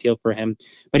to be ideal for him.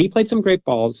 But he played some great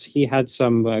balls. He had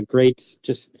some great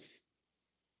just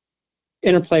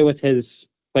interplay with his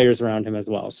players around him as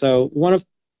well. So one of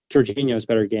Jorginho's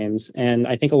better games, and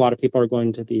I think a lot of people are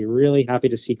going to be really happy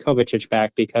to see Kovacic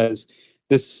back, because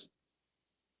this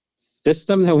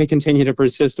system that we continue to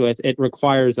persist with, it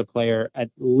requires a player at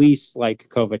least like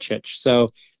Kovacic.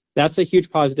 So that's a huge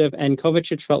positive, and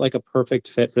Kovacic felt like a perfect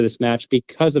fit for this match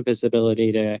because of his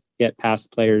ability to get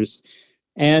past players.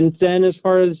 And then as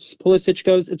far as Pulisic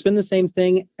goes, it's been the same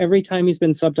thing. Every time he's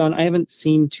been subbed on, I haven't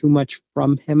seen too much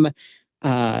from him.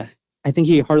 I think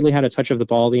he hardly had a touch of the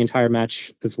ball the entire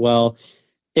match as well.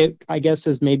 It, I guess,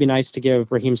 is maybe nice to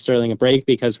give Raheem Sterling a break,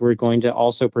 because we're going to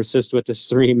also persist with this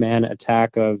three-man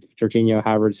attack of Jorginho,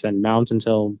 Havertz, and Mount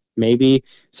until maybe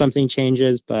something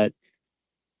changes. But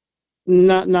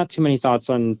not too many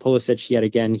thoughts on Pulisic yet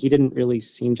again. He didn't really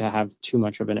seem to have too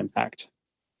much of an impact.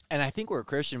 And I think where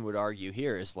Christian would argue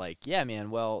here is like, yeah, man,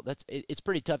 well, it's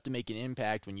pretty tough to make an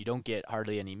impact when you don't get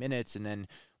hardly any minutes, and then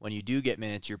when you do get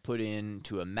minutes, you're put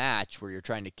into a match where you're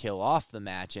trying to kill off the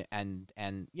match, and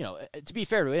you know, to be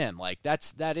fair to him, like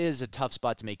that is a tough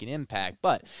spot to make an impact,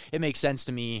 but it makes sense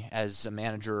to me as a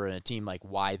manager and a team like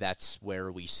why that's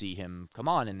where we see him come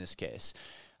on in this case.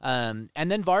 And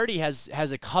then Vardy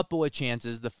has a couple of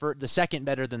chances. The second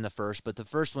better than the first, but the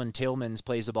first one, Tillmans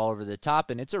plays the ball over the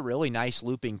top, and it's a really nice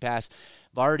looping pass.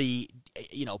 Vardy,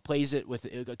 you know, plays it with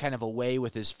kind of away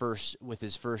with his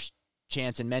first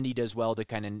chance, and Mendy does well to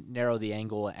kind of narrow the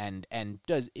angle and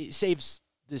saves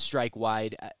the strike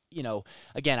wide. You know,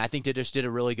 again, I think they just did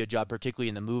a really good job, particularly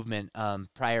in the movement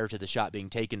prior to the shot being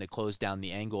taken, to close down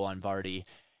the angle on Vardy.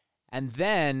 And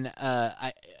then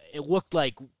it looked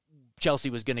like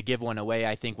Chelsea was going to give one away,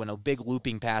 I think, when a big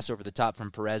looping pass over the top from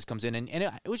Perez comes in. And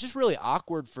it was just really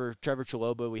awkward for Trevor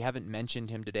Chalobah. We haven't mentioned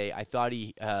him today. I thought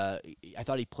he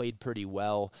played pretty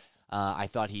well. I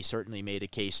thought he certainly made a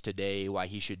case today why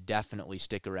he should definitely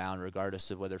stick around regardless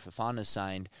of whether Fofana's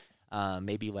signed.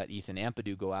 Maybe let Ethan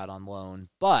Ampadu go out on loan.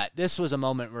 But this was a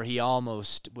moment where he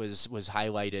almost was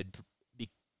highlighted,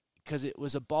 because it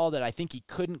was a ball that I think he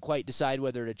couldn't quite decide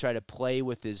whether to try to play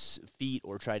with his feet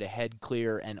or try to head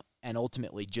clear, and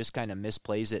ultimately just kind of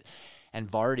misplays it. And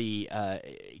Vardy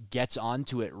gets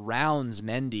onto it, rounds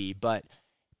Mendy, but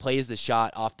plays the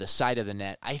shot off the side of the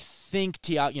net. I think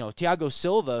Thiago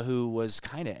Silva, who was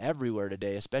kind of everywhere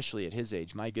today, especially at his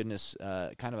age, my goodness,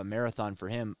 kind of a marathon for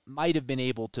him, might have been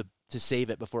able to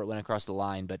save it before it went across the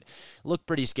line, but looked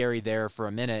pretty scary there for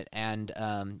a minute. And,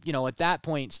 at that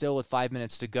point, still with 5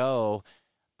 minutes to go,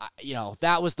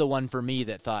 that was the one for me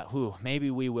that thought,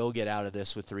 maybe we will get out of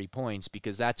this with 3 points,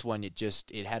 because that's when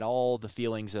it had all the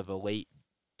feelings of a late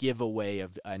giveaway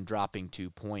and dropping 2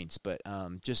 points, but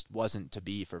just wasn't to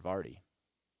be for Vardy.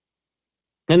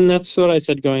 And that's what I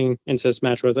said going into this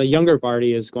match, was a younger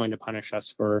Vardy is going to punish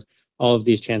us for all of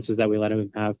these chances that we let him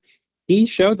have. He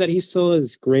showed that he still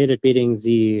is great at beating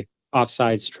the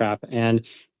offsides trap. And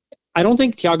I don't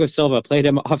think Thiago Silva played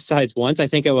him offsides once. I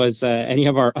think it was any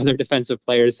of our other defensive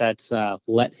players that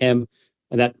kept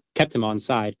him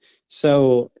onside.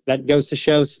 So that goes to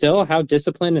show still how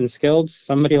disciplined and skilled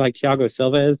somebody like Thiago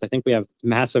Silva is. I think we have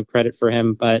massive credit for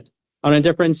him. But on a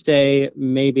different day,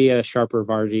 maybe a sharper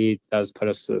Vardy does put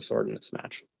us to the sword in this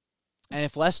match. And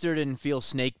if Leicester didn't feel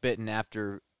snake bitten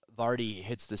after Vardy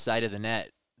hits the side of the net,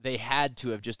 they had to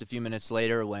have just a few minutes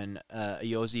later when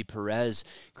Jose Perez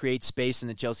creates space in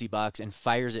the Chelsea box and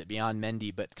fires it beyond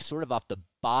Mendy, but sort of off the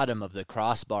bottom of the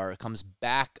crossbar. It comes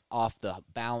back off the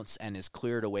bounce and is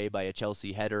cleared away by a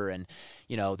Chelsea header. And,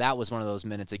 that was one of those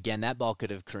minutes. Again, that ball could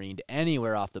have careened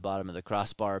anywhere off the bottom of the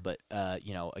crossbar. But,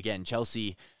 again,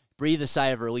 Chelsea breathe a sigh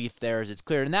of relief there as it's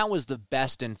cleared. And that was the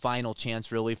best and final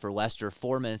chance, really, for Leicester.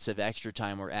 4 minutes of extra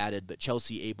time were added, but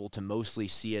Chelsea able to mostly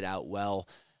see it out well.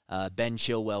 Ben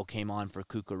Chilwell came on for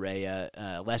Cucurella.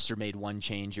 Leicester made one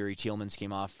change. Yuri Tillmans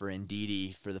came off for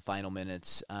Ndidi for the final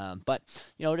minutes. But,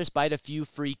 despite a few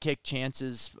free kick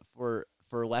chances for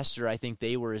Leicester, I think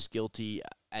they were as guilty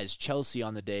as Chelsea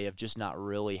on the day of just not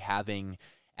really having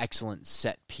excellent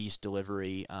set piece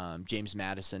delivery. James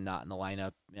Madison not in the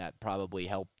lineup, that probably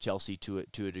helped Chelsea to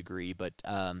a degree. But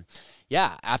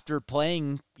yeah, after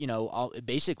playing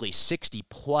basically 60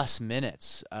 plus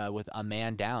minutes with a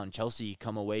man down, Chelsea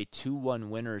come away 2-1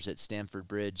 winners at Stamford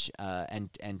Bridge and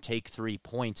take 3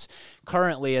 points.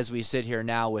 Currently, as we sit here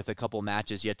now, with a couple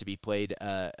matches yet to be played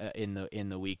in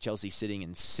the week, Chelsea sitting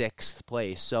in 6th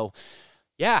place. So.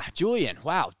 Yeah, Julian,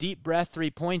 wow, deep breath,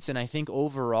 3 points, and I think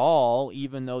overall,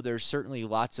 even though there's certainly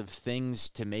lots of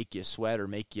things to make you sweat or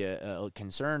make you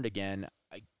concerned again,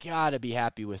 I gotta be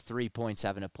happy with 3 points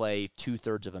having to play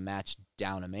 2/3 of a match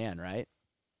down a man, right?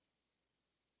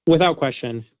 Without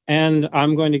question. And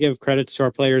I'm going to give credit to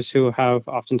our players who have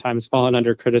oftentimes fallen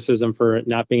under criticism for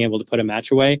not being able to put a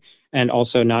match away and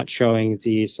also not showing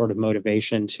the sort of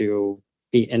motivation to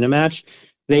be in a match.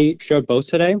 They showed both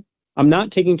today. I'm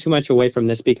not taking too much away from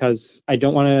this because I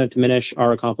don't want to diminish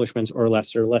our accomplishments or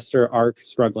Leicester. Leicester are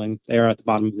struggling. They are at the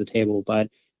bottom of the table. But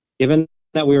given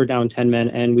that we were down 10 men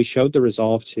and we showed the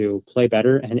resolve to play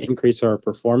better and increase our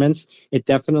performance, it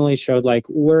definitely showed like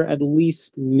we're at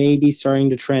least maybe starting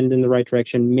to trend in the right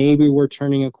direction. Maybe we're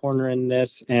turning a corner in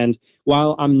this. And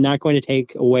while I'm not going to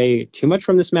take away too much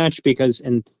from this match, because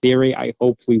in theory, I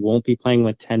hope we won't be playing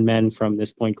with 10 men from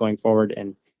this point going forward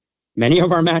and many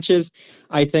of our matches,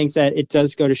 I think that it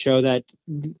does go to show that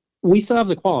we still have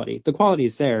the quality. The quality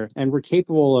is there, and we're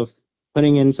capable of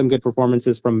putting in some good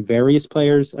performances from various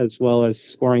players, as well as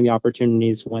scoring the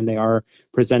opportunities when they are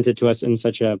presented to us in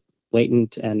such a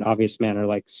blatant and obvious manner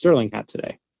like Sterling had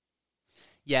today.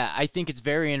 Yeah, I think it's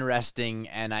very interesting,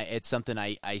 and it's something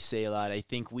I say a lot. I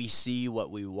think we see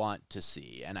what we want to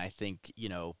see, and I think,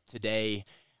 today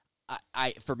 –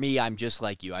 for me, I'm just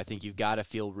like you. I think you've got to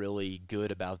feel really good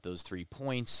about those 3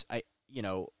 points. I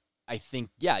think,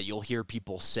 yeah, you'll hear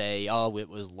people say, "Oh, it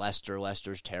was Leicester.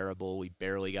 Leicester's terrible. We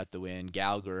barely got the win.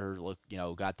 Gallagher,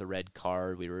 got the red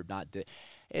card. We were not."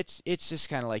 It's just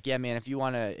kind of like, yeah, man. If you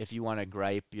wanna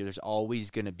gripe, there's always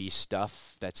gonna be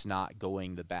stuff that's not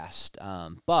going the best.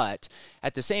 But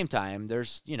at the same time,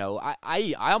 there's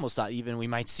I almost thought even we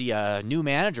might see a new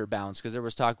manager bounce, because there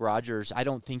was talk Rodgers. I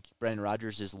don't think Brendan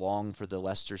Rodgers is long for the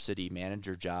Leicester City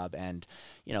manager job, and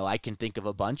I can think of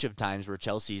a bunch of times where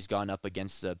Chelsea's gone up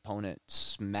against the opponent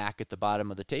smack at the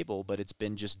bottom of the table, but it's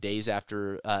been just days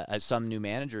after some new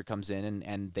manager comes in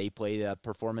and they play the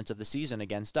performance of the season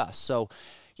against us. So.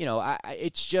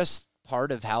 It's just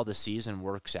part of how the season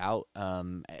works out.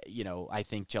 I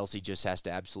think Chelsea just has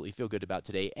to absolutely feel good about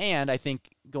today. And I think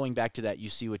going back to that, you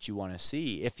see what you want to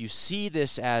see. If you see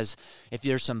this as, if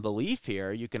there's some belief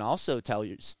here, you can also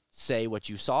say what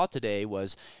you saw today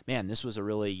was, man, this was a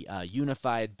really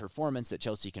unified performance that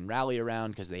Chelsea can rally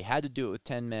around, because they had to do it with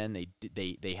 10 men.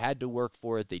 They had to work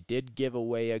for it. They did give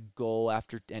away a goal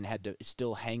after and had to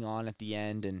still hang on at the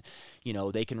end. And,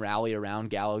 they can rally around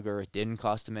Gallagher. It didn't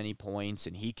cost him any points,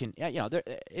 and he can,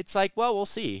 it's like, well, we'll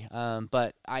see.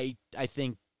 But I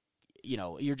think,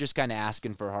 you're just kind of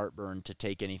asking for heartburn to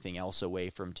take anything else away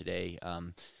from today.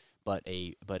 But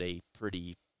a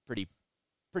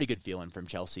pretty good feeling from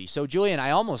Chelsea. So Julian,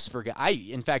 I almost forgot.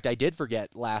 In fact, I did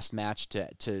forget last match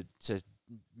to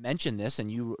mention this,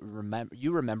 and you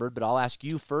remembered, but I'll ask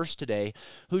you first today.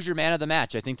 Who's your man of the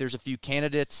match? I think there's a few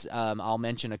candidates. I'll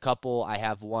mention a couple. I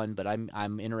have one, but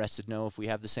I'm interested to know if we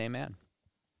have the same man.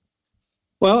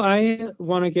 Well, I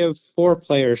want to give 4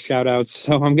 players shout outs,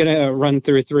 so I'm going to run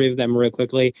through 3 of them real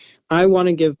quickly. I want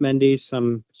to give Mendy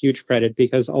some huge credit,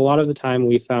 because a lot of the time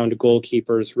we found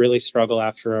goalkeepers really struggle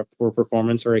after a poor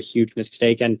performance or a huge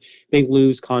mistake, and they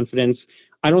lose confidence.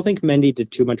 I don't think Mendy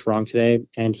did too much wrong today,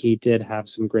 and he did have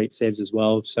some great saves as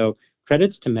well. So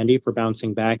credits to Mendy for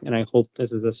bouncing back, and I hope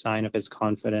this is a sign of his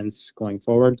confidence going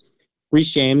forward.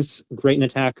 Reece James, great in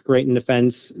attack, great in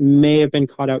defense, may have been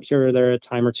caught out here or there a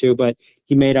time or two, but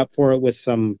he made up for it with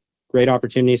some great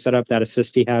opportunity set up. That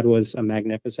assist he had was a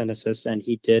magnificent assist, and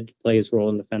he did play his role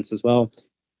in defense as well.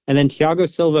 And then Thiago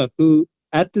Silva, who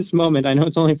at this moment, I know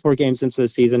it's only 4 games into the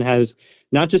season, has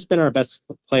not just been our best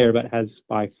player, but has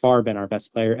by far been our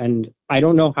best player. And I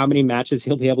don't know how many matches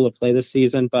he'll be able to play this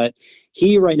season, but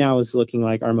he right now is looking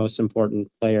like our most important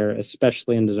player,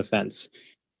 especially in the defense.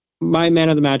 My man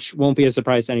of the match won't be a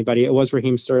surprise to anybody. It was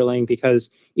Raheem Sterling,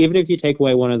 because even if you take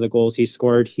away one of the goals he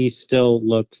scored, he still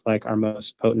looked like our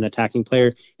most potent attacking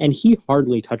player, and he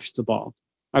hardly touched the ball.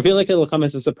 I feel like it'll come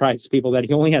as a surprise to people that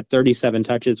he only had 37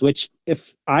 touches, which,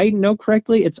 if I know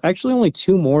correctly, it's actually only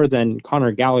 2 more than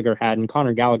Conor Gallagher had, and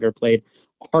Conor Gallagher played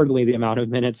hardly the amount of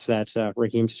minutes that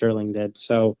Raheem Sterling did.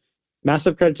 So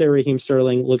massive credit to Raheem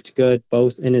Sterling. Looked good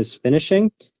both in his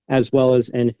finishing as well as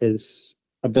in his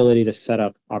ability to set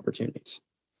up opportunities.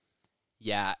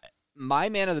 Yeah, My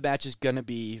man of the match is going to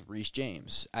be Reece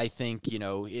James. I think,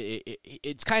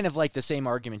 it's kind of like the same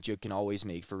argument you can always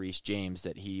make for Reece James,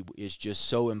 that he is just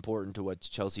so important to what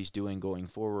Chelsea's doing going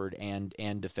forward and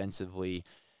defensively.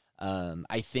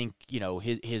 I think,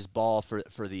 his ball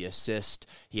for the assist,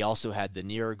 he also had the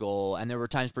near goal. And there were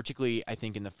times, particularly, I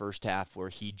think, in the first half where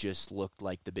he just looked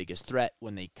like the biggest threat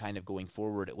when they kind of going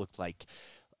forward. It looked like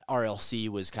RLC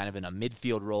was kind of in a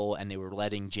midfield role and they were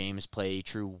letting James play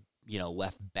true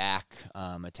left back,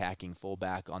 attacking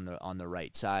fullback on the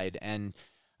right side. And,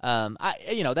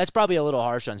 that's probably a little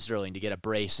harsh on Sterling to get a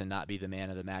brace and not be the man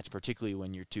of the match, particularly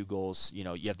when your 2 goals,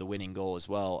 you have the winning goal as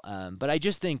well. But I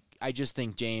just think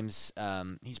James,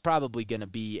 he's probably going to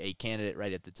be a candidate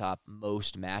right at the top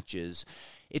most matches.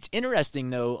 It's interesting,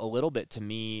 though, a little bit to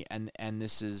me, and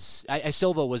this is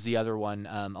Silva was the other one,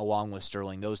 along with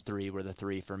Sterling. Those 3 were the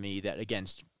 3 for me that, again,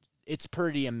 it's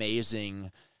pretty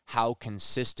amazing how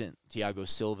consistent Thiago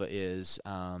Silva is,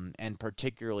 and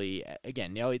particularly,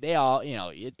 again, they all,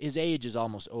 his age is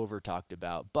almost over talked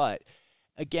about, but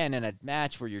again, in a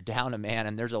match where you're down a man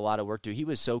and there's a lot of work to, he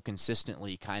was so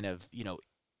consistently kind of,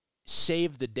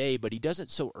 save the day, but he does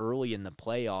it so early in the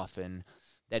play often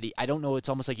that I don't know, it's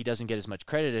almost like he doesn't get as much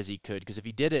credit as he could, because if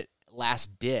he did it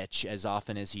last ditch as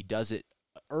often as he does it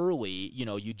early,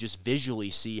 you just visually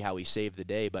see how he saved the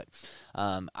day. But,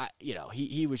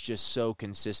 he was just so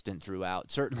consistent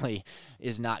throughout. Certainly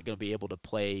is not going to be able to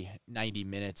play 90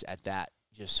 minutes at that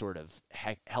just sort of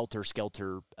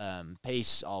helter-skelter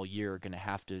pace all year. Going to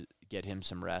have to get him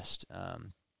some rest.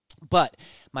 But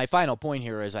my final point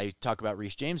here, as I talk about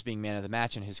Reece James being man of the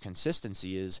match and his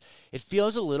consistency, is it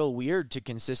feels a little weird to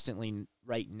consistently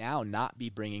right now not be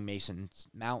bringing Mason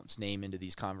Mount's name into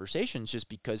these conversations, just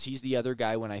because he's the other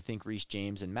guy when I think Reece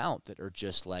James and Mount that are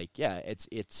just like, yeah,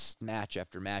 it's match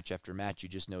after match after match. You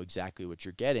just know exactly what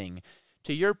you're getting.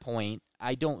 To your point,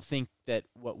 I don't think that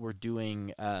what we're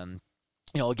doing,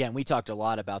 again, we talked a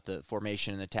lot about the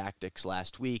formation and the tactics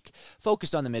last week,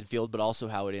 focused on the midfield, but also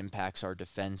how it impacts our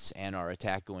defense and our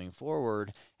attack going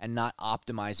forward, and not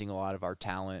optimizing a lot of our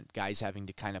talent, guys having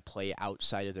to kind of play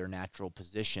outside of their natural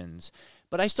positions.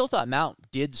 But I still thought Mount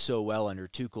did so well under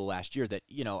Tuchel last year that,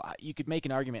 you could make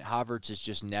an argument Havertz has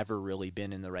just never really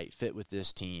been in the right fit with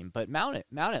this team. But Mount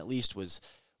at least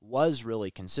was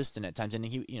really consistent at times, and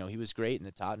he was great in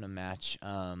the Tottenham match.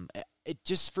 It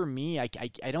just, for me, I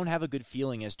don't have a good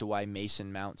feeling as to why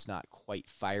Mason Mount's not quite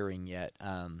firing yet.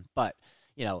 But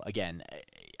again,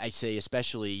 I say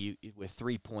especially with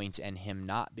 3 points and him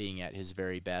not being at his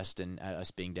very best, and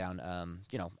us being down,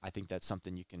 I think that's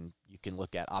something you can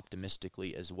look at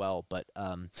optimistically as well. But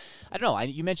I don't know.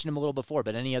 You mentioned him a little before,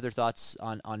 but any other thoughts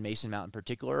on Mason Mount in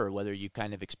particular, or whether you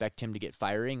kind of expect him to get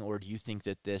firing, or do you think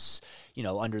that this,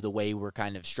 under the way we're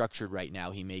kind of structured right now,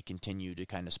 he may continue to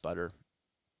kind of sputter?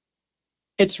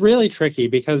 It's really tricky,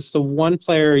 because the one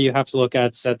player you have to look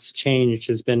at that's changed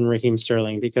has been Raheem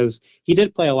Sterling, because he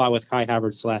did play a lot with Kai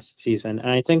Havertz last season.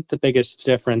 And I think the biggest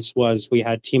difference was we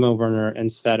had Timo Werner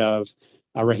instead of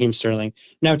Raheem Sterling.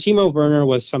 Now, Timo Werner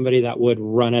was somebody that would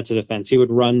run at the defense. He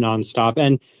would run nonstop.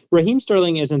 And Raheem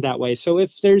Sterling isn't that way. So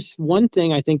if there's one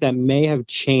thing I think that may have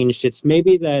changed, it's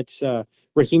maybe that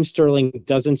Raheem Sterling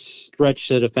doesn't stretch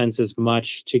the defense as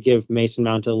much to give Mason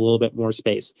Mount a little bit more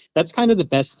space. That's kind of the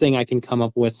best thing I can come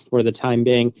up with for the time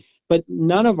being. But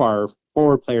none of our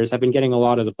forward players have been getting a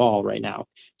lot of the ball right now.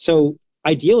 So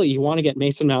ideally, you want to get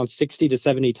Mason Mount 60 to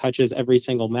 70 touches every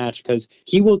single match, because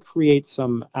he will create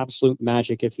some absolute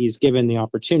magic if he's given the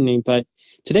opportunity. But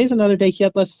today's another day he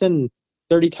had less than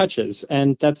 30 touches,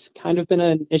 and that's kind of been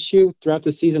an issue throughout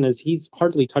the season, as he's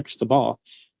hardly touched the ball.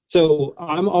 So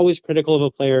I'm always critical of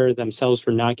a player themselves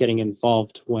for not getting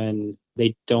involved when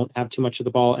they don't have too much of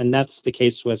the ball. And that's the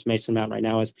case with Mason Mount right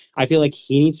now. Is I feel like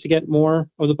he needs to get more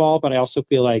of the ball, but I also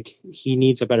feel like he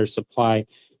needs a better supply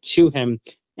to him.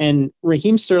 And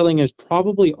Raheem Sterling is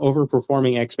probably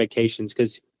overperforming expectations,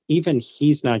 because even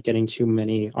he's not getting too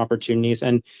many opportunities.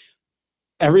 And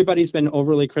everybody's been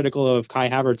overly critical of Kai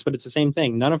Havertz, but it's the same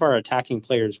thing. None of our attacking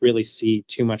players really see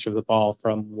too much of the ball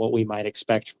from what we might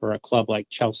expect for a club like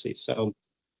Chelsea. So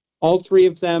all 3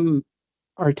 of them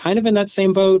are kind of in that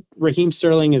same boat. Raheem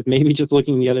Sterling is maybe just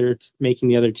making the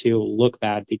other 2 look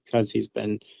bad, because he's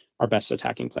been our best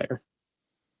attacking player.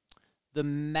 The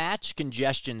match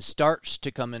congestion starts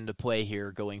to come into play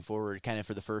here going forward, kind of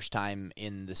for the first time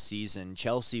in the season.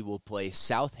 Chelsea will play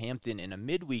Southampton in a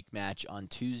midweek match on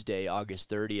Tuesday, August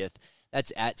 30th.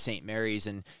 That's at St. Mary's.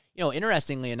 And,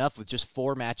 interestingly enough, with just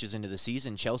 4 matches into the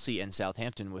season, Chelsea and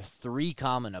Southampton with 3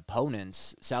 common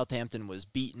opponents. Southampton was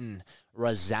beaten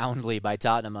resoundingly by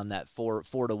Tottenham on that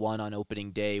 4-1 on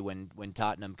opening day when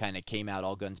Tottenham kind of came out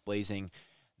all guns blazing.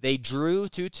 They drew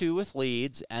 2-2 with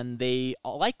Leeds, and they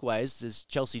likewise, as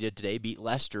Chelsea did today, beat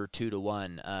Leicester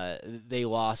 2-1. They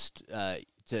lost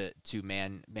to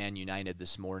Man United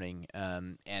this morning,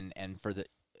 and for the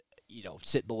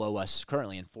sit below us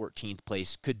currently in 14th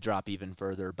place, could drop even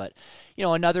further. But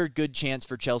another good chance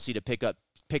for Chelsea to pick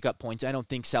up points. I don't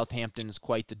think Southampton is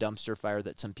quite the dumpster fire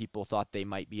that some people thought they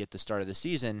might be at the start of the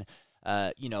season.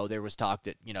 There was talk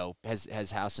that, has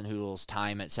Hasenhüttl's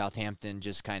time at Southampton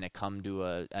just kind of come to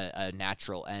a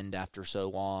natural end after so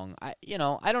long? I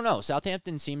don't know.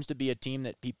 Southampton seems to be a team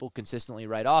that people consistently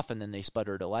write off, and then they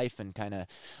sputter to life, and kind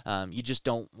of, you just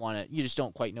don't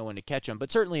quite know when to catch them.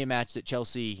 But certainly a match that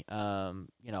Chelsea,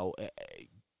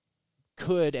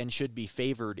 could and should be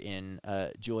favored in,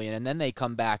 Julian. And then they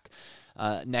come back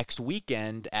next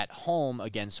weekend at home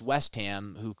against West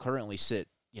Ham, who currently sit,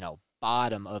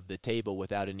 bottom of the table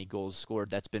without any goals scored.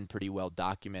 That's been pretty well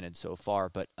documented so far.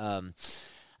 But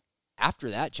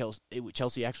after that,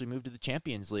 Chelsea actually moved to the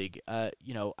Champions League. I'm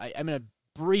going to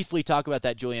briefly talk about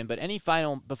that, Julian, but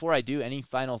before I do, any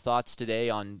final thoughts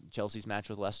today on Chelsea's match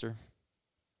with Leicester?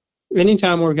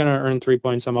 Anytime we're going to earn 3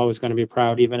 points, I'm always going to be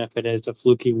proud, even if it is a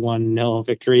fluky 1-0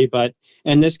 victory. But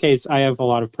in this case, I have a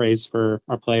lot of praise for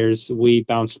our players. We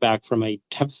bounced back from a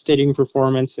devastating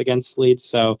performance against Leeds,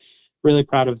 so really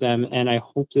proud of them, and I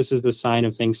hope this is a sign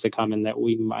of things to come and that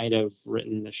we might have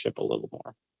written the ship a little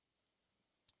more.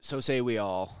 So say we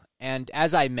all. And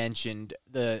as I mentioned,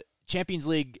 the Champions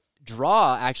League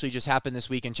draw actually just happened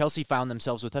this week, and Chelsea found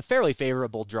themselves with a fairly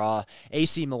favorable draw.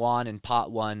 AC Milan in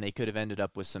pot 1. They could have ended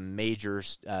up with some major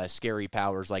scary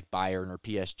powers like Bayern or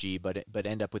PSG, but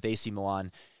end up with AC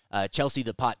Milan. Chelsea,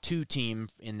 the pot 2 team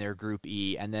in their Group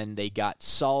E, and then they got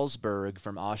Salzburg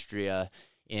from Austria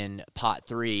in pot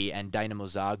 3, and Dynamo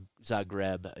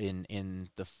Zagreb in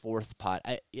the 4th pot.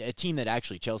 A team that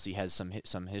actually Chelsea has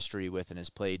some history with and has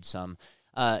played some.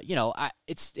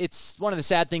 It's one of the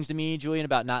sad things to me, Julian,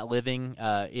 about not living,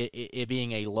 it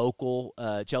being a local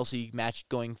Chelsea match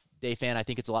going day fan. I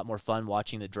think it's a lot more fun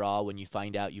watching the draw when you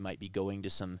find out you might be going to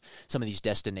some of these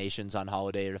destinations on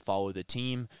holiday to follow the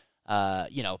team.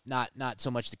 Not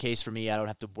so much the case for me. I don't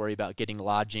have to worry about getting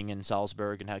lodging in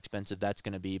Salzburg and how expensive that's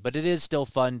going to be. But it is still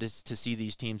fun to see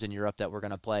these teams in Europe that we're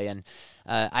going to play. And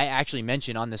I actually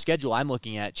mentioned on the schedule I'm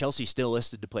looking at, Chelsea still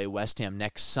listed to play West Ham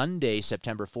next Sunday,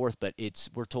 September 4th. But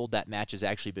we're told that match has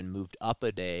actually been moved up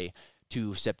a day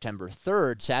to September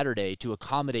 3rd, Saturday, to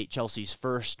accommodate Chelsea's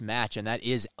first match, and that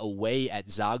is away at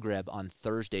Zagreb on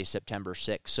Thursday, September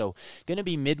 6th. So going to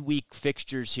be midweek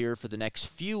fixtures here for the next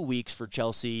few weeks for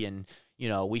Chelsea, and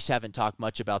we haven't talked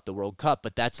much about the World Cup,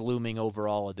 but that's looming over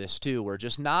all of this too. We're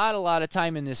just not a lot of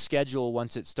time in this schedule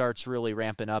once it starts really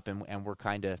ramping up, and we're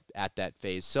kind of at that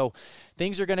phase. So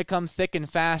things are going to come thick and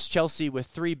fast. Chelsea with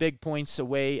 3 big points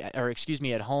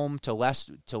at home to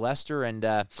Leicester,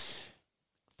 and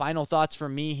final thoughts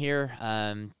from me here.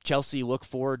 Chelsea look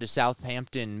forward to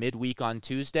Southampton midweek on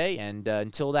Tuesday. And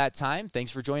until that time,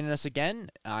 thanks for joining us again.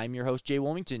 I'm your host, Jay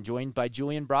Woolmington, joined by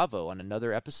Julian Bravo on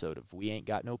another episode of We Ain't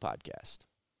Got No Podcast.